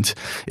 And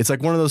it's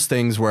like one of those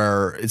things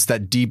where it's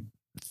that deep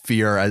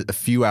fear a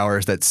few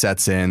hours that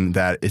sets in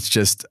that it's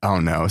just, oh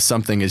no,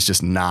 something is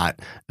just not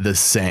the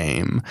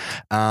same.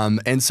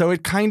 And so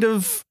it kind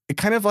of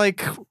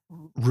like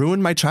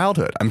ruined my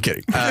childhood. I'm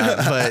kidding.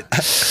 But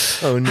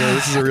oh no,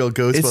 this is a real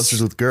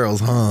Ghostbusters with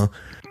girls, huh?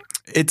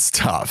 It's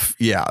tough.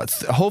 Yeah.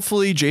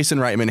 Hopefully Jason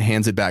Reitman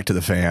hands it back to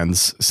the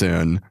fans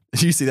soon.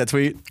 Did you see that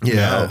tweet?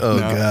 Yeah. No.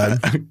 God.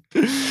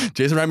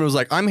 Jason Reitman was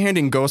like, I'm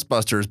handing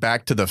Ghostbusters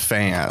back to the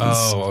fans.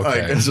 Oh,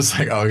 okay. Like, it's just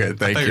like, okay,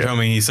 thank you. You're telling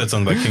me he said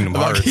something about Kingdom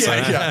Hearts.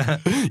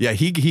 Yeah,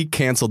 he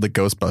canceled the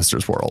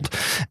Ghostbusters world.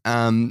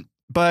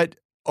 But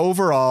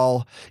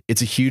overall,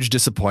 it's a huge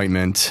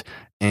disappointment,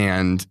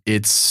 and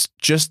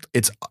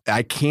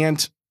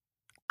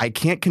I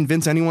can't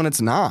convince anyone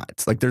it's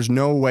not. Like, there's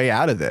no way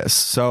out of this.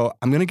 So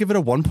I'm going to give it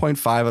a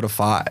 1.5 out of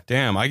 5.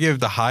 Damn, I give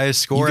the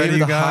highest score out of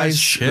you guys.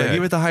 Shit. I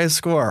give it the highest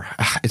score.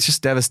 It's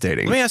just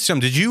devastating. Let me ask you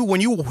something.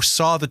 When you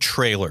saw the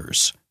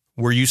trailers,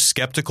 were you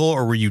skeptical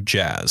or were you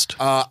jazzed?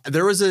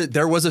 There was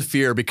a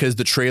fear because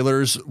the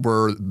trailers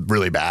were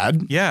really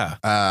bad. Yeah.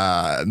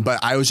 But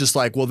I was just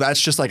like, well, that's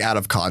just like out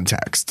of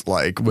context,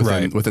 like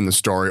within the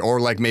story,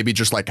 or like maybe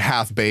just like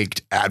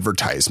half-baked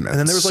advertisements. And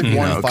then there was like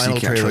one final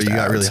trailer you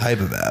got really hype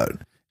about.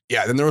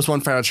 Yeah, then there was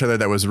one final trailer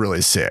that was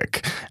really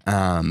sick.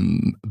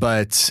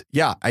 But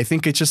yeah, I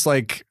think it's just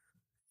like,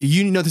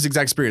 you know, this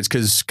exact experience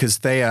because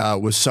Thea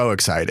was so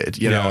excited,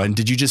 you know. And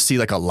did you just see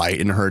like a light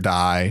in her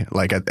die,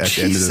 like at the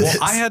end of this? Well,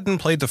 I hadn't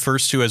played the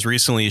first two as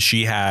recently as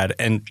she had,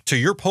 and to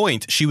your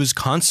point, she was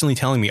constantly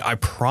telling me, "I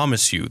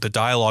promise you, the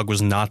dialogue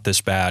was not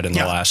this bad in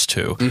the last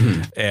two."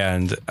 Mm-hmm.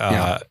 And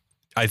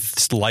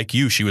like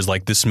you, she was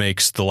like, "This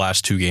makes the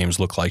last two games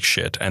look like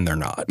shit," and they're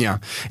not. Yeah,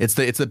 it's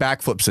the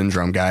backflip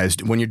syndrome, guys.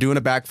 When you're doing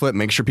a backflip,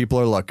 make sure people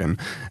are looking.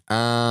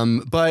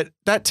 But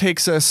that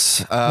takes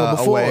us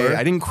away.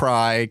 I didn't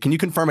cry. Can you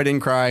confirm I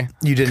didn't cry?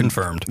 You didn't.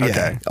 Confirmed. Yeah,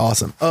 okay,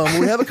 awesome.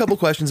 We have a couple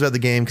questions about the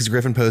game because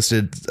Griffin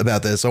posted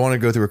about this. So I want to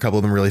go through a couple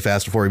of them really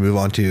fast before we move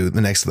on to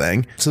the next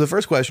thing. So the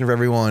first question for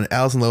everyone,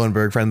 Allison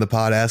Lowenberg, friend of the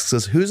pod, asks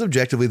us, "Who's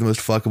objectively the most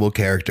fuckable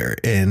character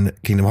in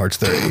Kingdom Hearts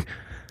 3?"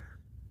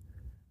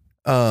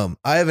 I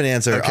have an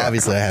answer. Okay.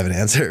 Obviously, I have an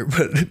answer,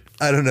 but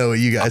I don't know what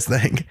you guys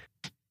think.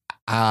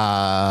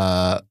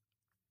 I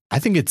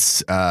think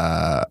it's.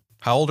 How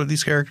old are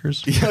these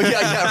characters?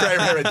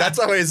 Right. That's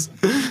always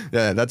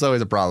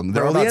a problem.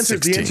 They're all about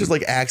 16. The answer is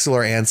like Axel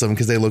or Ansem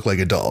because they look like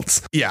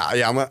adults.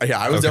 I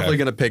was definitely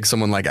gonna pick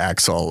someone like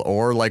Axel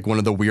or like one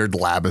of the weird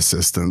lab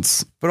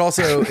assistants. But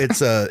also,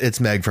 it's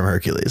Meg from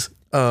Hercules.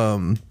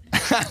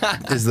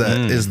 Is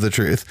the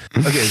truth.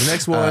 Okay, the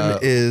next one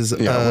is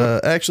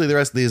actually the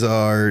rest of these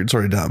are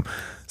sort of dumb.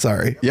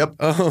 Sorry. Yep.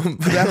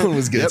 That one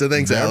was good. So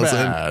thanks,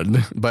 Allison.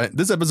 Bad. But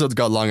this episode's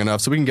got long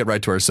enough, so we can get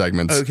right to our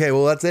segments. Okay,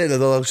 well that's it. I'll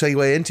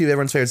segue into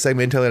everyone's favorite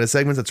segment, Intelli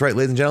segments. That's right,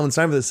 ladies and gentlemen. It's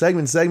time for the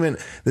segment.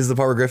 This is the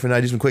part where Griffin and I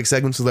do some quick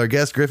segments with our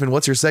guest. Griffin,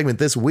 what's your segment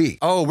this week?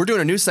 Oh, we're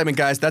doing a news segment,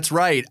 guys. That's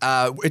right.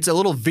 It's a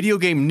little video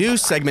game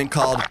news segment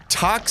called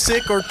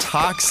Toxic or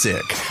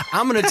Toxic.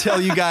 I'm going to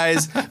tell you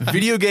guys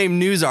video game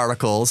news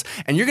articles,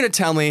 and you're going to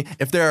tell me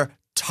if they're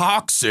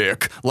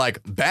toxic, like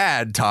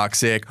bad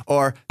toxic,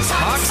 or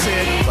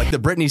toxic, like the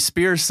Britney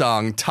Spears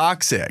song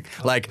Toxic,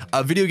 like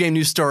a video game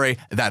news story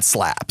that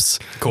slaps.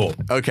 Cool.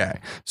 Okay,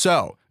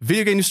 so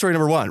video game news story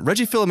number 1.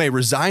 Reggie Fils-Aimé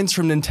resigns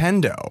from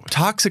Nintendo.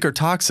 Toxic or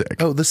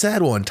toxic? Oh, the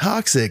sad one.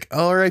 Toxic.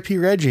 R.I.P.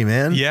 Reggie,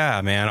 man.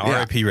 Yeah, man.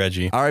 R.I.P.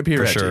 Reggie. R.I.P.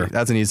 Reggie. Sure.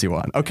 That's an easy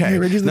one. Okay. Hey,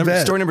 Reggie's the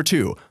best. Story number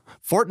 2.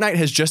 Fortnite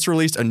has just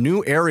released a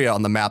new area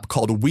on the map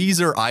called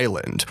Weezer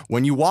Island.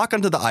 When you walk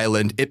onto the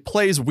island, it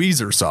plays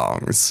Weezer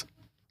songs.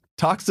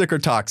 Toxic or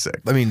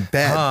toxic? I mean,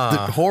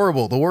 bad.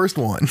 Horrible. The worst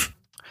one.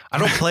 I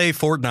don't play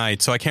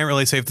Fortnite, so I can't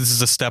really say if this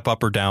is a step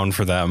up or down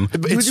for them.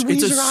 It's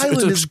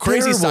a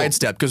crazy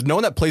sidestep because no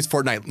one that plays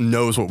Fortnite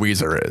knows what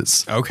Weezer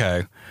is.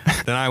 Okay.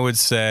 Then I would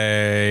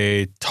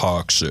say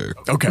toxic.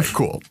 Okay,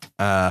 cool.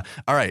 All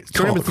right.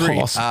 Story number 3.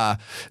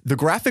 The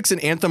graphics in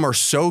Anthem are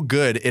so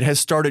good, it has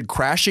started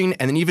crashing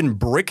and then even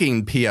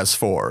bricking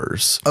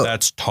PS4s. Oh.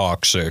 That's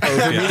toxic.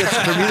 For me,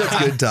 that's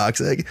good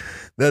toxic.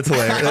 That's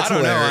hilarious. That's I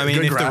don't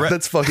hilarious. know. I mean,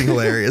 that's fucking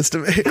hilarious to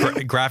me.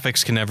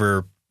 Graphics can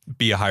never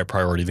be a higher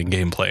priority than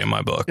gameplay in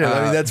my book. Yeah,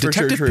 I mean, that's for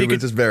sure Detective true. Pikachu-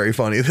 It's just very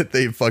funny that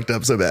they fucked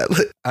up so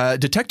badly.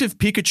 Detective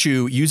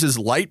Pikachu uses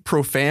light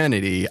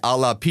profanity a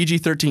la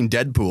PG-13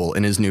 Deadpool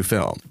in his new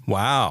film.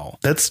 Wow.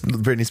 That's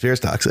Britney Spears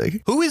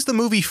toxic. Who is the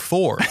movie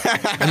for?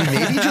 I mean,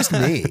 maybe just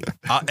me.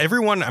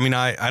 Everyone, I mean,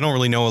 I don't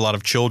really know a lot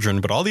of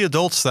children, but all the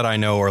adults that I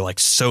know are like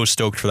so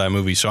stoked for that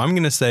movie. So I'm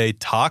going to say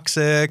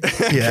toxic.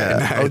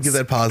 Yeah, I'll give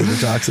that positive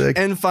toxic.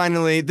 And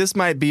finally, this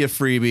might be a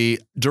freebie.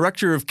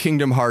 Director of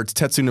Kingdom Hearts,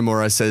 Tetsu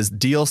Nomura, says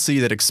DLC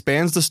that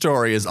expands the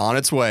story is on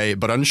its way,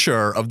 but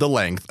unsure of the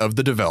length of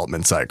the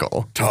development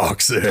cycle.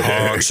 Toxic.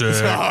 Toxic.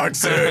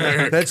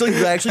 That's like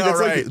that's All like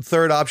right.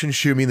 third option.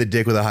 Shoot me in the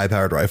dick with a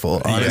high-powered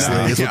rifle. Honestly,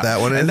 is what that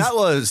one is. And that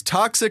was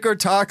Toxic or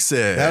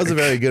Toxic. That was a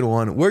very good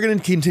one. We're going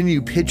to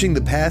continue pitching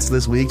the past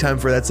this week. Time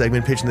for that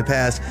segment, Pitching the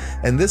Past.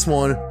 And this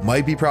one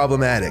might be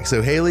problematic.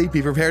 So, Haley,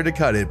 be prepared to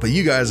cut it. But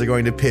you guys are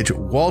going to pitch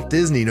Walt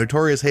Disney,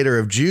 notorious hater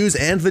of Jews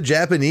and the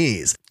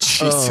Japanese,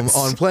 Jesus.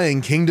 on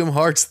playing Kingdom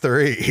Hearts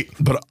 3.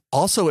 But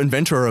also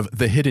inventor of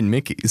the Hidden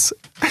Mickeys.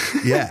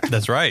 Yeah.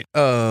 That's right.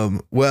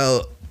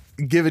 Well,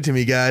 give it to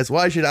me, guys.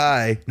 Why should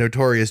I,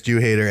 notorious Jew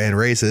hater and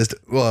racist,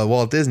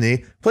 Walt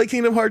Disney, play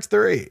Kingdom Hearts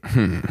 3?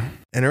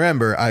 And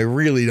remember, I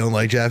really don't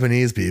like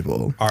Japanese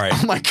people. All right.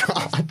 Oh my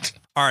God.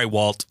 All right,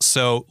 Walt.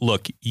 So,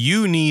 look,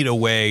 you need a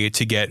way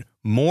to get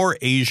more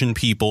Asian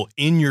people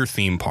in your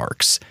theme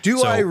parks. Do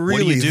So I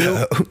really, what do you do?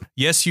 though?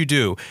 Yes, you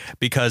do,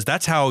 because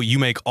that's how you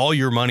make all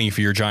your money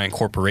for your giant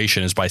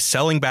corporation is by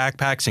selling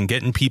backpacks and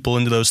getting people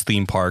into those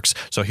theme parks.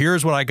 So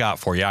here's what I got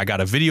for you. I got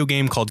a video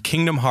game called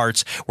Kingdom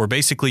Hearts where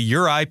basically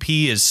your IP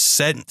is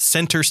set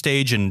center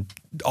stage and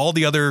all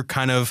the other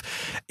kind of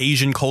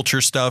Asian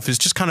culture stuff is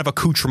just kind of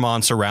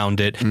accoutrements around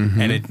it.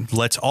 And it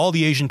lets all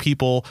the Asian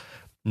people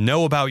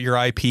know about your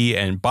IP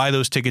and buy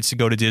those tickets to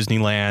go to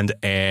Disneyland.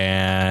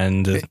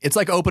 And It's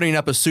like opening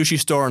up a sushi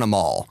store in a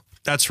mall.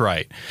 that's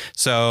right.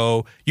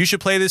 So you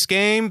should play this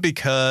game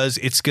because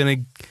it's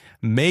going to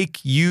make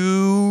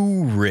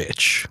you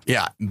rich.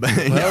 Yeah.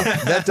 Well,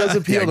 that does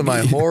appeal to my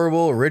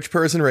horrible rich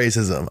person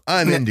racism.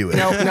 I'm into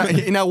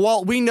it. Now,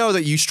 Walt, we know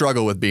that you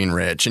struggle with being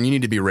rich and you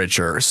need to be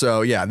richer.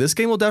 So, yeah, this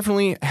game will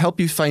definitely help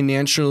you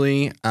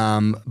financially.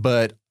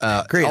 But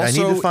Great. I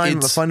need also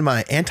to fund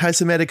my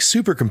anti-Semitic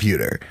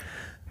supercomputer.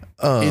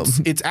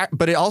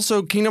 But it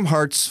also Kingdom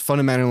Hearts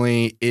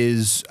fundamentally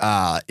is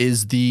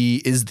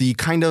the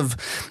kind of,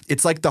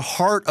 it's like the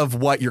heart of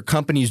what your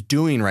company's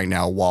doing right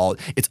now, Walt.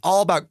 It's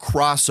all about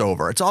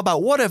crossover. It's all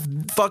about what if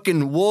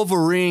fucking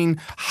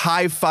Wolverine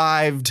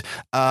high-fived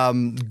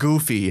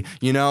Goofy,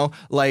 you know?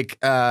 Like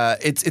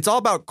it's all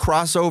about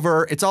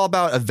crossover. It's all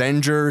about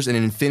Avengers and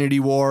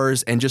Infinity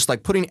Wars and just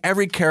like putting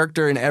every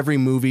character in every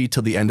movie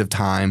till the end of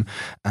time.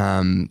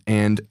 And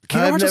Kingdom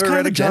I've Hearts is never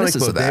kind read of the a comic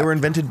genesis book. of that. They were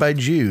invented by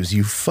Jews.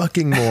 You fucking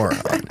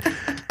moron.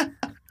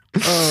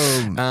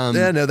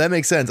 Yeah, no, that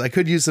makes sense. I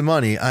could use some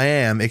money. I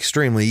am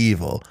extremely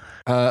evil.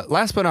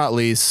 Last but not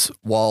least,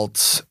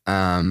 Walt,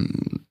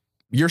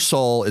 your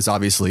soul is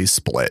obviously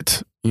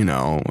split. You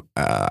know,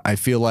 I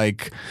feel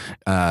like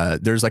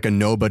there's like a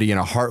nobody and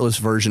a heartless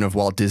version of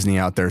Walt Disney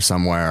out there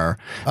somewhere.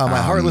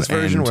 My heartless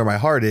version and- where my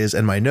heart is,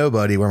 and my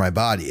nobody where my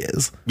body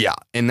is. Yeah,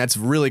 and that's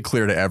really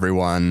clear to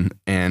everyone.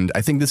 And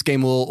I think this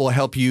game will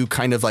help you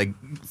kind of like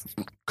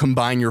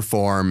combine your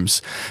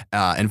forms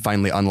and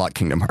finally unlock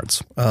Kingdom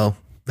Hearts. Well,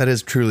 that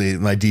is truly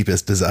my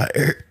deepest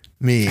desire.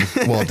 Me,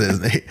 Walt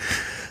Disney.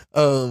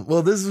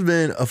 Well, this has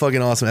been a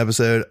fucking awesome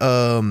episode.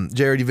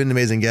 Jared, you've been an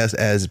amazing guest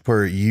as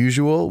per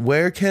usual.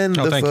 Where can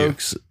the thank you.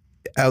 folks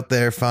out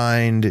there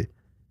find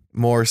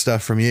more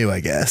stuff from you,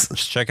 I guess?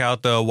 Just check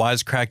out the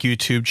Wisecrack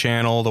YouTube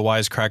channel, the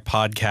Wisecrack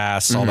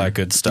podcast, all that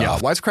good stuff. Yeah,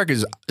 Wisecrack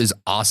is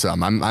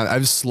awesome.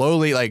 I've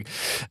slowly like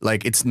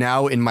it's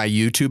now in my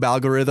YouTube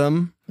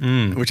algorithm.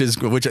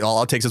 Which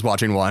all it takes is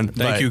watching one.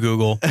 Thank you,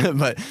 Google.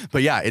 but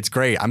yeah, it's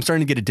great. I'm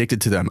starting to get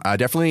addicted to them.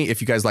 Definitely,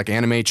 if you guys like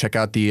anime, check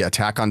out the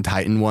Attack on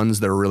Titan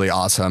ones. They're really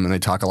awesome, and they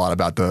talk a lot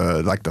about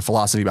the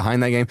philosophy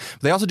behind that game.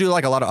 But they also do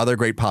like a lot of other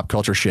great pop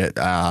culture shit.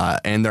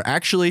 And they're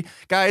actually,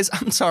 guys,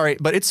 I'm sorry,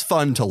 but it's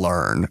fun to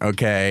learn.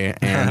 Okay,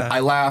 and I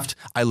laughed,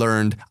 I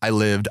learned, I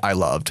lived, I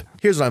loved.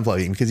 Here's what I'm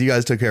plugging because you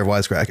guys took care of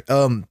Wisecrack.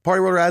 Party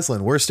World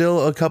Wrestling. We're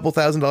still a couple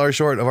 $1,000s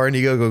short of our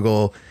Indiegogo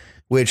goal,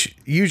 which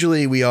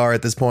usually we are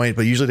at this point,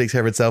 but usually takes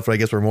care of itself. But I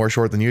guess we're more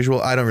short than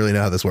usual. I don't really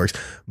know how this works.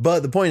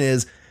 But the point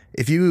is,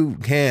 if you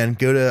can,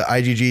 go to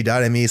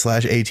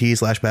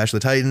igg.me/at/Bash the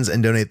Titans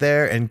and donate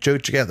there, and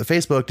check out the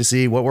Facebook to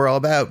see what we're all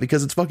about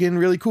because it's fucking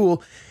really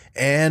cool.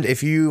 And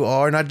if you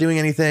are not doing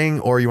anything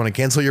or you want to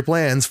cancel your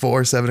plans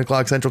for 7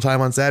 o'clock Central Time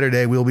on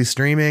Saturday, we'll be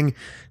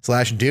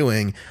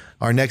streaming/doing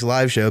our next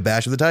live show,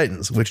 Bash of the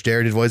Titans, which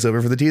Jared did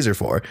voiceover for the teaser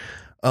for.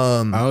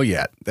 Oh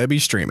yeah, they'd be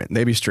streaming.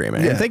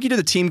 Yeah. And thank you to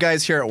the team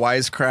guys here at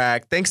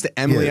Wisecrack. Thanks to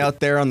Emily out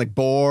there on the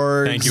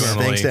board. Thank you,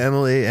 Emily. Thanks to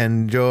Emily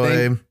and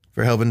Joy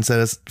for helping set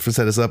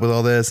us up with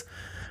all this.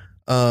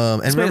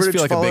 And made remember us to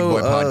feel like a follow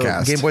big boy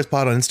podcast. Game Boys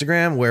Pod on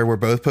Instagram, where we're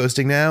both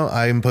posting now.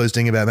 I'm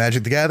posting about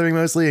Magic the Gathering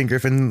mostly, and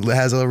Griffin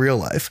has a real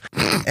life.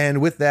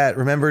 And with that,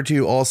 remember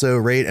to also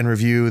rate and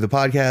review the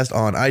podcast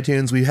on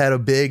iTunes. We had a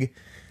big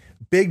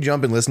big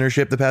jump in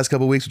listenership the past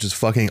couple weeks, which is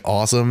fucking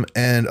awesome,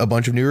 and a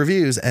bunch of new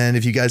reviews. And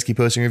if you guys keep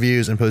posting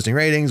reviews and posting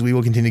ratings, we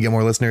will continue to get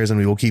more listeners and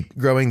we will keep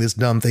growing this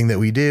dumb thing that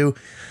we do.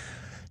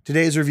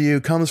 Today's review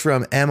comes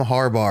from M.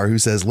 Harbar, who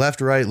says, left,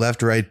 right,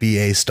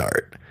 BA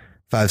start.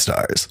 5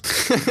 stars.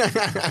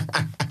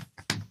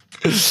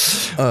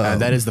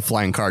 That is the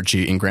flying card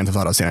cheat in Grand Theft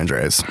Auto San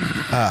Andreas.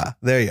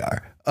 There you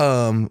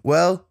are.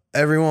 Well,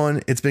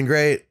 everyone, it's been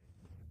great.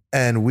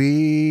 And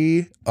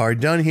we are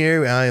done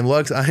here. I am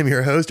Lux. I am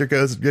your host, your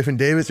co-host, Griffin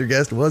Davis. Your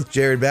guest was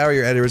Jared Bauer.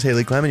 Your editor is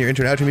Haley Clement. Your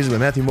intro and outro music by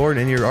Matthew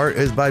Morton. And your art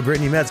is by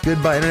Brittany Metz.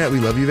 Goodbye, Internet. We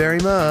love you very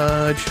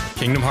much.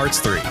 Kingdom Hearts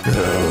 3.